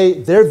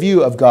their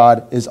view of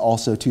God is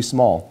also too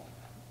small.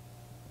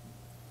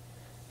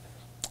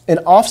 An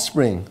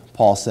offspring,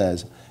 Paul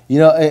says,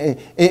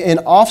 an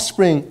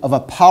offspring of a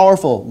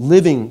powerful,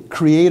 living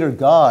creator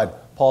God,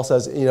 Paul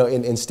says,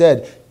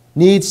 instead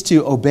needs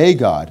to obey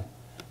God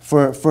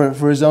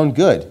for his own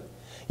good.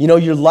 You know,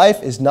 your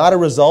life is not a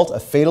result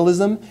of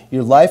fatalism.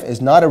 Your life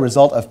is not a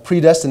result of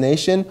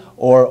predestination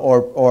or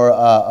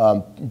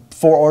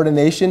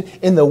foreordination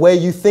in the way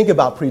you think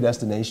about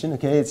predestination.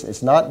 Okay,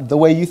 it's not the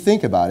way you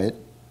think about it.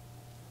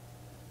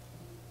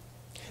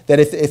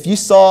 That if you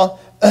saw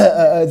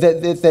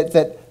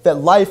that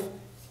life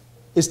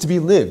is to be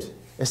lived,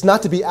 it's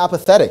not to be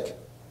apathetic.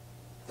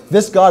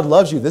 This God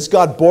loves you. This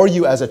God bore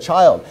you as a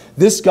child.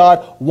 This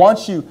God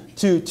wants you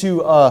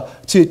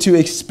to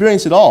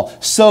experience it all.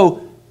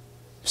 So,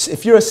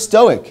 if you're a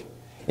Stoic,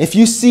 if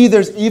you see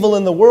there's evil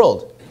in the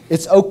world,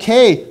 it's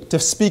okay to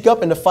speak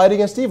up and to fight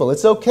against evil.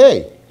 It's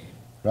okay,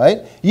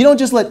 right? You don't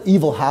just let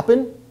evil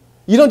happen.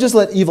 You don't just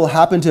let evil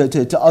happen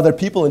to other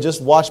people and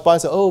just watch by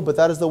and say, oh, but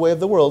that is the way of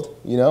the world,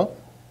 you know?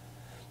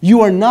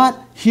 You are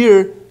not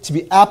here to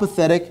be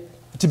apathetic,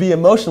 to be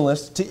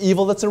emotionless to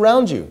evil that's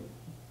around you.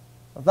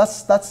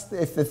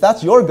 If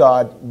that's your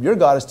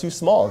God is too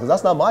small, because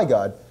that's not my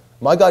God.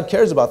 My God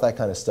cares about that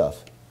kind of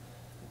stuff.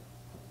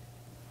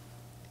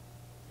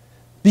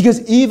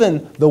 Because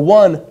even the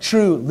one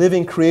true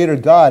living creator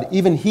God,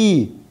 even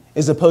He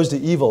is opposed to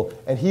evil,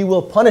 and He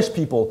will punish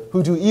people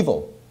who do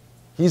evil.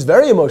 He's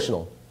very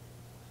emotional.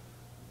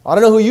 I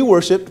don't know who you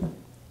worship.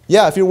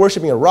 Yeah, if you're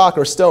worshiping a rock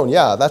or stone,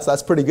 yeah,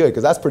 that's pretty good,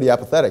 because that's pretty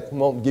apathetic. It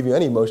won't give you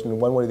any emotion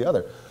in one way or the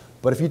other.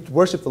 But if you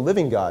worship the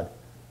living God,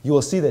 you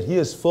will see that He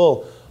is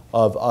full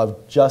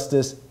of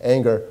justice,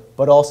 anger,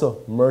 but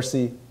also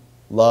mercy,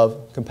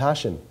 love,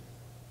 compassion.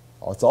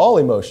 It's all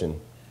emotion.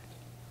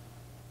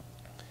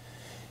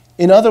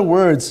 In other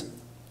words,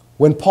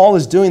 when Paul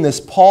is doing this,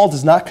 Paul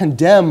does not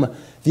condemn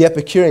the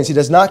Epicureans. He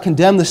does not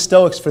condemn the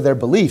Stoics for their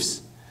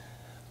beliefs.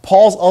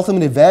 Paul's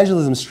ultimate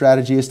evangelism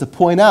strategy is to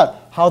point out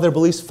how their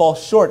beliefs fall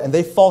short, and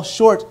they fall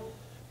short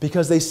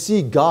because they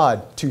see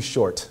God too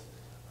short.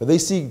 Or they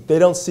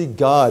don't see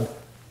God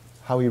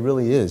how He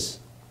really is.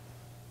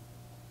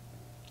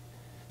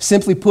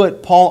 Simply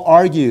put, Paul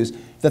argues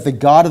that the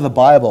God of the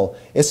Bible,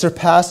 it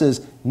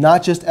surpasses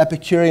not just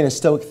Epicurean and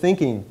Stoic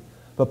thinking,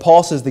 but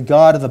Paul says the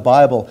God of the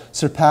Bible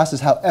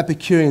surpasses how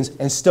Epicureans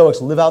and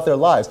Stoics live out their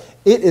lives.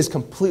 It is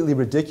completely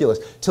ridiculous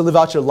to live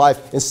out your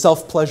life in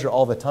self-pleasure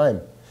all the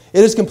time.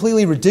 It is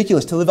completely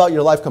ridiculous to live out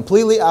your life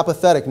completely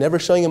apathetic, never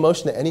showing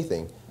emotion to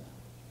anything.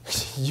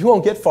 You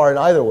won't get far in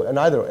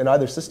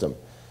either system,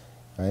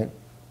 right?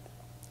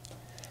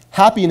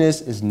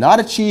 Happiness is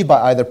not achieved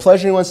by either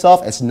pleasuring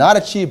oneself. It's not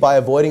achieved by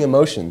avoiding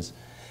emotions.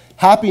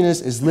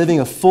 Happiness is living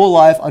a full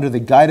life under the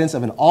guidance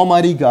of an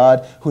almighty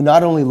God who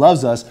not only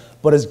loves us,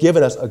 but has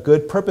given us a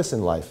good purpose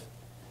in life.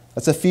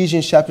 That's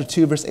Ephesians chapter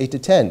 2, verse 8 to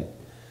 10. It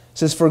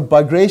says, "For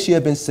by grace you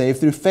have been saved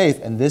through faith,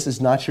 and this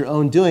is not your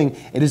own doing.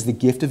 It is the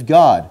gift of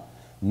God,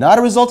 not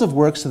a result of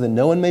works, so that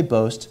no one may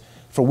boast.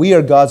 For we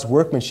are God's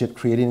workmanship,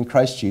 created in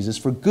Christ Jesus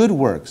for good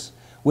works,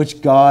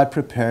 which God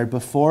prepared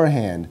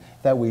beforehand,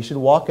 that we should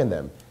walk in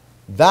them."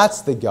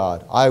 That's the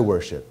God I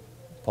worship,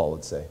 Paul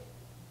would say.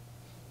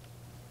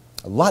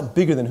 A lot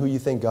bigger than who you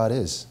think God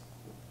is.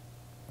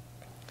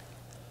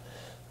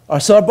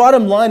 So our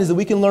bottom line is that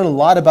we can learn a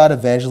lot about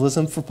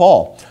evangelism for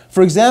Paul.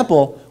 For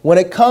example, when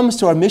it comes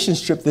to our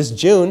missions trip this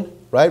June,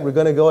 right, we're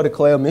going to go to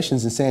Kaleo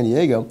Missions in San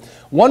Diego.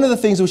 One of the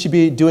things we should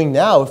be doing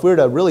now, if we were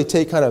to really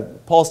take kind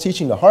of Paul's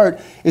teaching to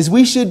heart, is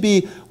we should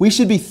be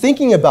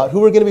thinking about who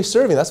we're going to be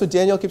serving. That's what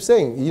Daniel keeps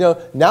saying. You know,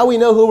 now we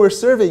know who we're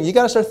serving. You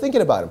got to start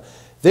thinking about them.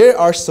 There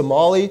are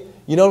Somali,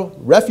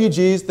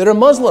 refugees that are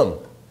Muslim.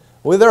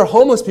 Well, there are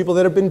homeless people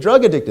that have been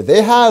drug addicted.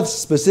 They have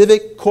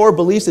specific core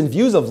beliefs and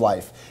views of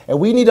life. And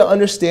we need to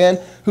understand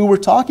who we're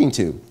talking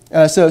to.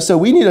 So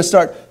we need to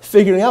start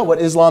figuring out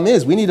what Islam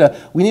is. We need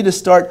to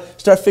start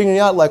figuring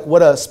out like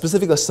what a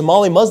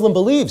Somali Muslim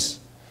believes.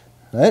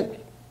 Right?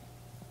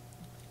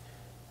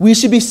 We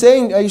should be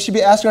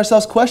asking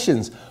ourselves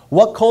questions.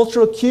 What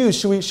cultural cues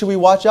should we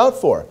watch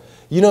out for?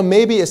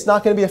 Maybe it's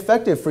not going to be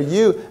effective for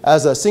you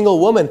as a single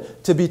woman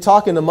to be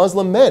talking to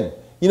Muslim men.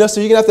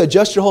 So you're going to have to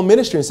adjust your whole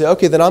ministry and say,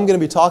 okay, then I'm going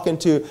to be talking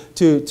to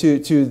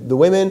the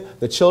women,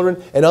 the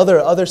children, and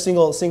other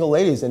single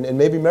ladies, and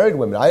maybe married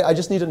women. I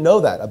just need to know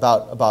that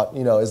about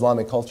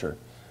Islamic culture.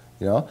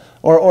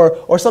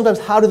 Or sometimes,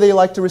 how do they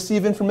like to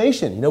receive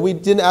information? We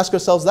didn't ask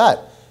ourselves that.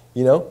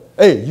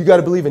 Hey, you got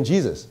to believe in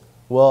Jesus.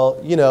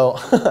 Well,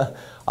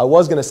 I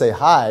was going to say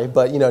hi,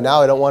 but now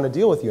I don't want to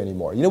deal with you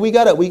anymore. We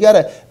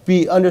gotta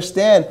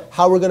understand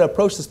how we're going to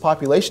approach this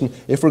population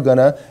if we're going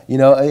to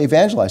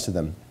evangelize to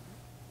them.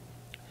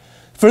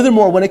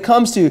 Furthermore, when it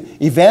comes to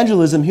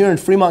evangelism here in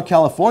Fremont,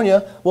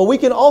 California, well, we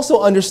can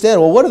also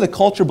understand, what are the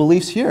cultural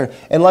beliefs here?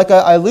 And like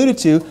I alluded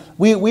to,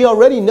 we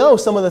already know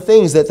some of the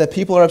things that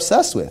people are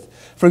obsessed with.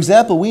 For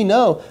example, we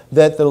know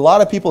that a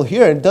lot of people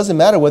here, and it doesn't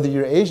matter whether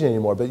you're Asian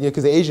anymore, but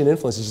because the Asian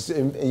influence is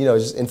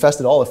just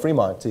infested all of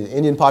Fremont, to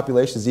Indian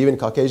populations, even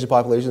Caucasian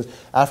populations,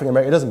 African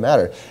American, it doesn't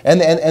matter.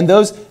 And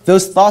those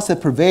thoughts that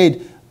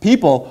pervade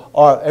people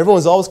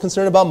everyone's always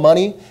concerned about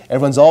money,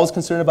 everyone's always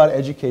concerned about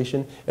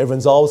education,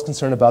 everyone's always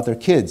concerned about their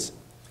kids.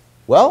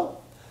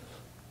 Well,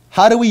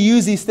 how do we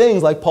use these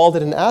things like Paul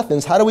did in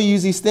Athens? How do we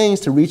use these things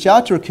to reach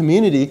out to our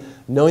community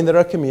knowing that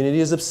our community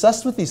is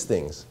obsessed with these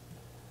things?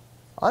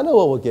 I know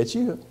what will get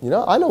you.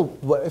 I know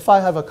if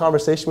I have a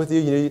conversation with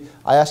you,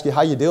 I ask you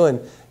how you doing.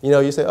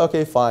 You say,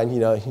 okay, fine.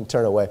 You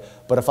turn away.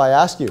 But if I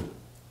ask you,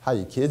 how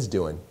your kids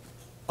doing?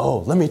 Oh,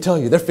 let me tell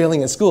you, they're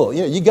failing in school.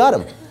 You got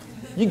them.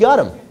 You got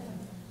them.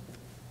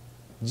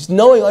 Just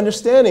knowing,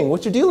 understanding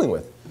what you're dealing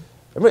with.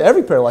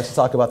 Every parent likes to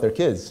talk about their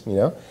kids.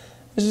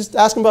 Just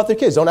ask them about their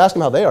kids. Don't ask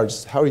them how they are.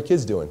 Just how are your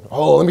kids doing?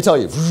 Oh, let me tell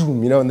you.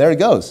 And there it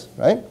goes,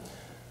 right?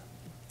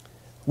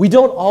 We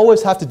don't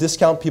always have to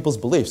discount people's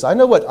beliefs. I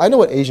know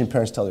what Asian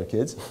parents tell their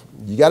kids.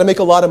 You got to make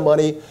a lot of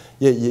money.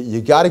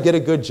 You got to get a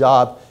good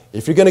job.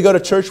 If you're going to go to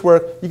church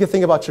work, you can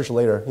think about church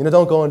later.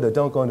 Don't go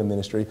into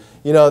ministry.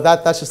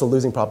 That's just a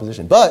losing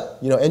proposition. But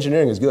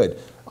engineering is good.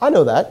 I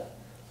know that.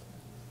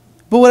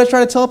 But what I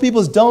try to tell people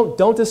is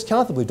don't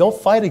discount the belief.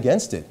 Don't fight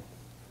against it.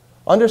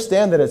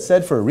 Understand that it's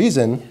said for a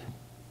reason,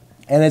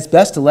 and it's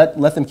best to let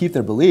them keep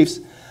their beliefs.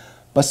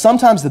 But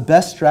sometimes the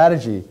best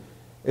strategy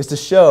is to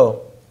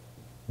show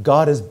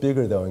God is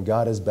bigger, though, and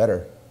God is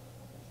better.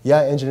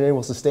 Yeah, engineering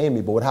will sustain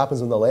me, but what happens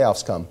when the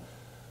layoffs come?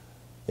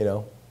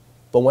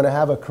 But when I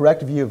have a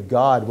correct view of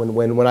God, when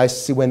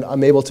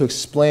I'm able to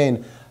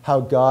explain how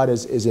God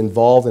is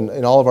involved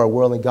in all of our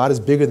world, and God is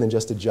bigger than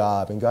just a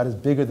job, and God is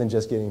bigger than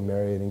just getting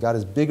married, and God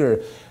is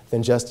bigger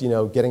than just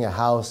getting a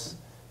house,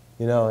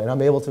 and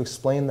I'm able to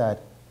explain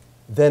that,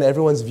 then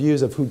everyone's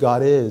views of who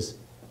God is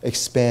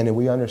expand, and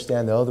we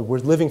understand that we're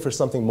living for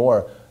something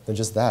more than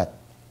just that.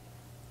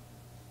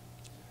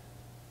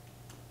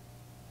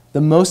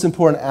 The most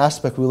important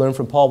aspect we learn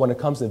from Paul when it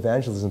comes to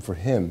evangelism for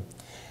him,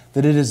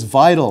 that it is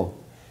vital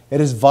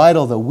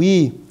that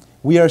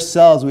we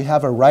ourselves, we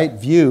have a right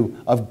view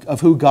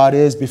of who God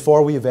is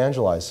before we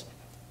evangelize.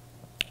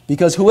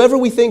 Because whoever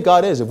we think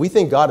God is, if we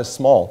think God is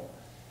small,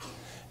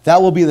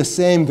 that will be the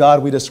same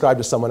God we describe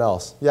to someone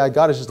else. Yeah,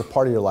 God is just a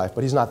part of your life,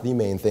 but he's not the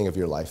main thing of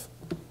your life.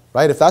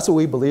 Right? If that's what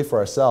we believe for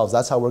ourselves,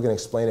 that's how we're going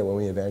to explain it when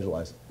we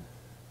evangelize.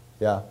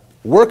 Yeah.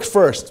 Work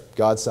first,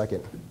 God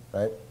second.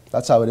 Right?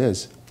 That's how it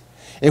is.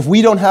 If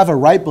we don't have a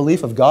right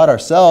belief of God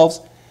ourselves,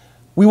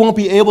 we won't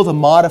be able to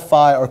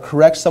modify or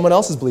correct someone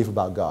else's belief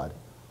about God.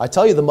 I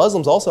tell you, the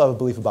Muslims also have a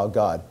belief about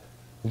God.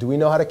 Do we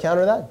know how to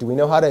counter that? Do we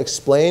know how to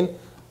explain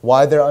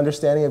why their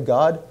understanding of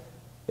God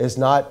is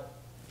not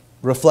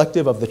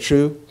reflective of the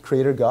true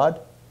Creator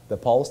God that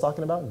Paul was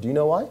talking about? Do you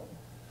know why?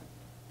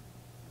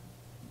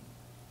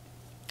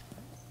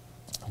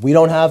 We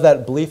don't have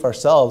that belief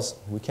ourselves.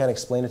 We can't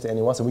explain it to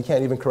anyone, so we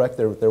can't even correct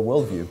their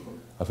worldview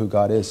of who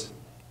God is.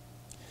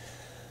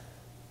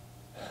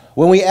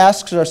 When we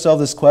ask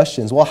ourselves these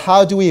questions, well,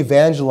 how do we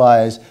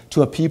evangelize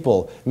to a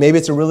people? Maybe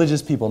it's a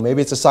religious people,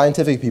 maybe it's a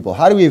scientific people.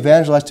 How do we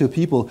evangelize to a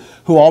people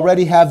who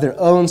already have their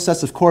own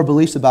sets of core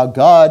beliefs about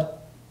God?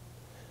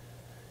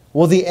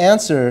 Well, the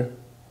answer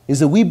is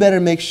that we better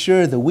make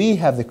sure that we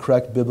have the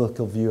correct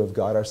biblical view of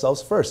God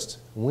ourselves first.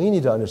 We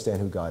need to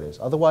understand who God is.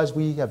 Otherwise,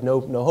 we have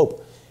no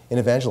hope in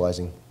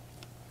evangelizing.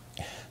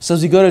 So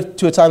as you go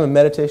to a time of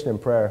meditation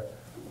and prayer,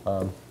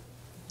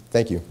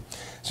 thank you.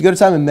 So you go to a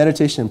time of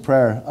meditation and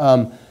prayer,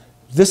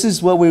 this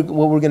is what we're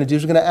going to do.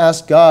 We're going to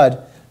ask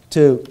God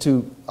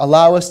to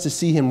allow us to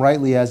see him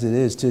rightly as it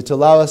is, to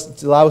allow us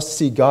to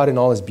see God in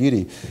all his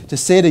beauty, to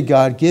say to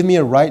God, give me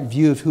a right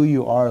view of who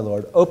you are,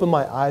 Lord. Open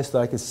my eyes so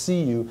that I can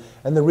see you.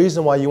 And the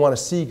reason why you want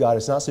to see God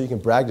is not so you can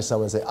brag to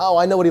someone and say, oh,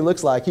 I know what he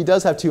looks like. He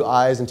does have 2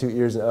 eyes and 2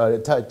 ears,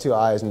 2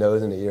 eyes,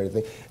 nose, and an ear.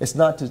 It's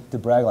not to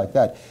brag like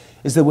that.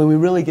 It's that when we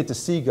really get to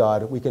see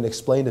God, we can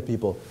explain to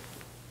people,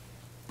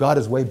 God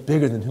is way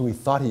bigger than who we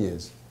thought he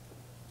is.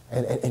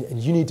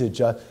 And you need to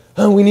adjust.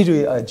 We need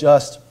to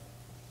adjust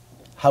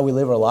how we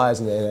live our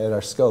lives and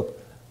our scope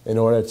in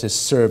order to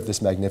serve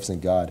this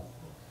magnificent God.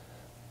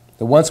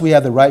 That once we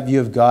have the right view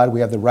of God,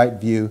 we have the right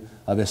view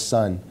of his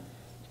Son,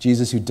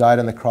 Jesus, who died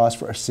on the cross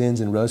for our sins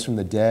and rose from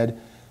the dead,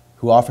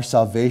 who offers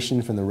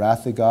salvation from the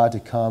wrath of God to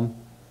come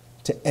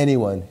to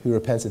anyone who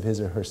repents of his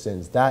or her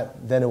sins.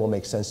 Then it will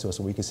make sense to us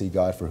and we can see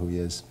God for who he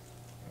is.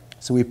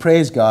 So we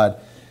praise God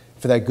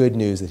for that good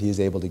news that he is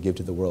able to give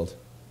to the world.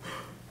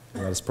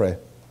 Let us pray.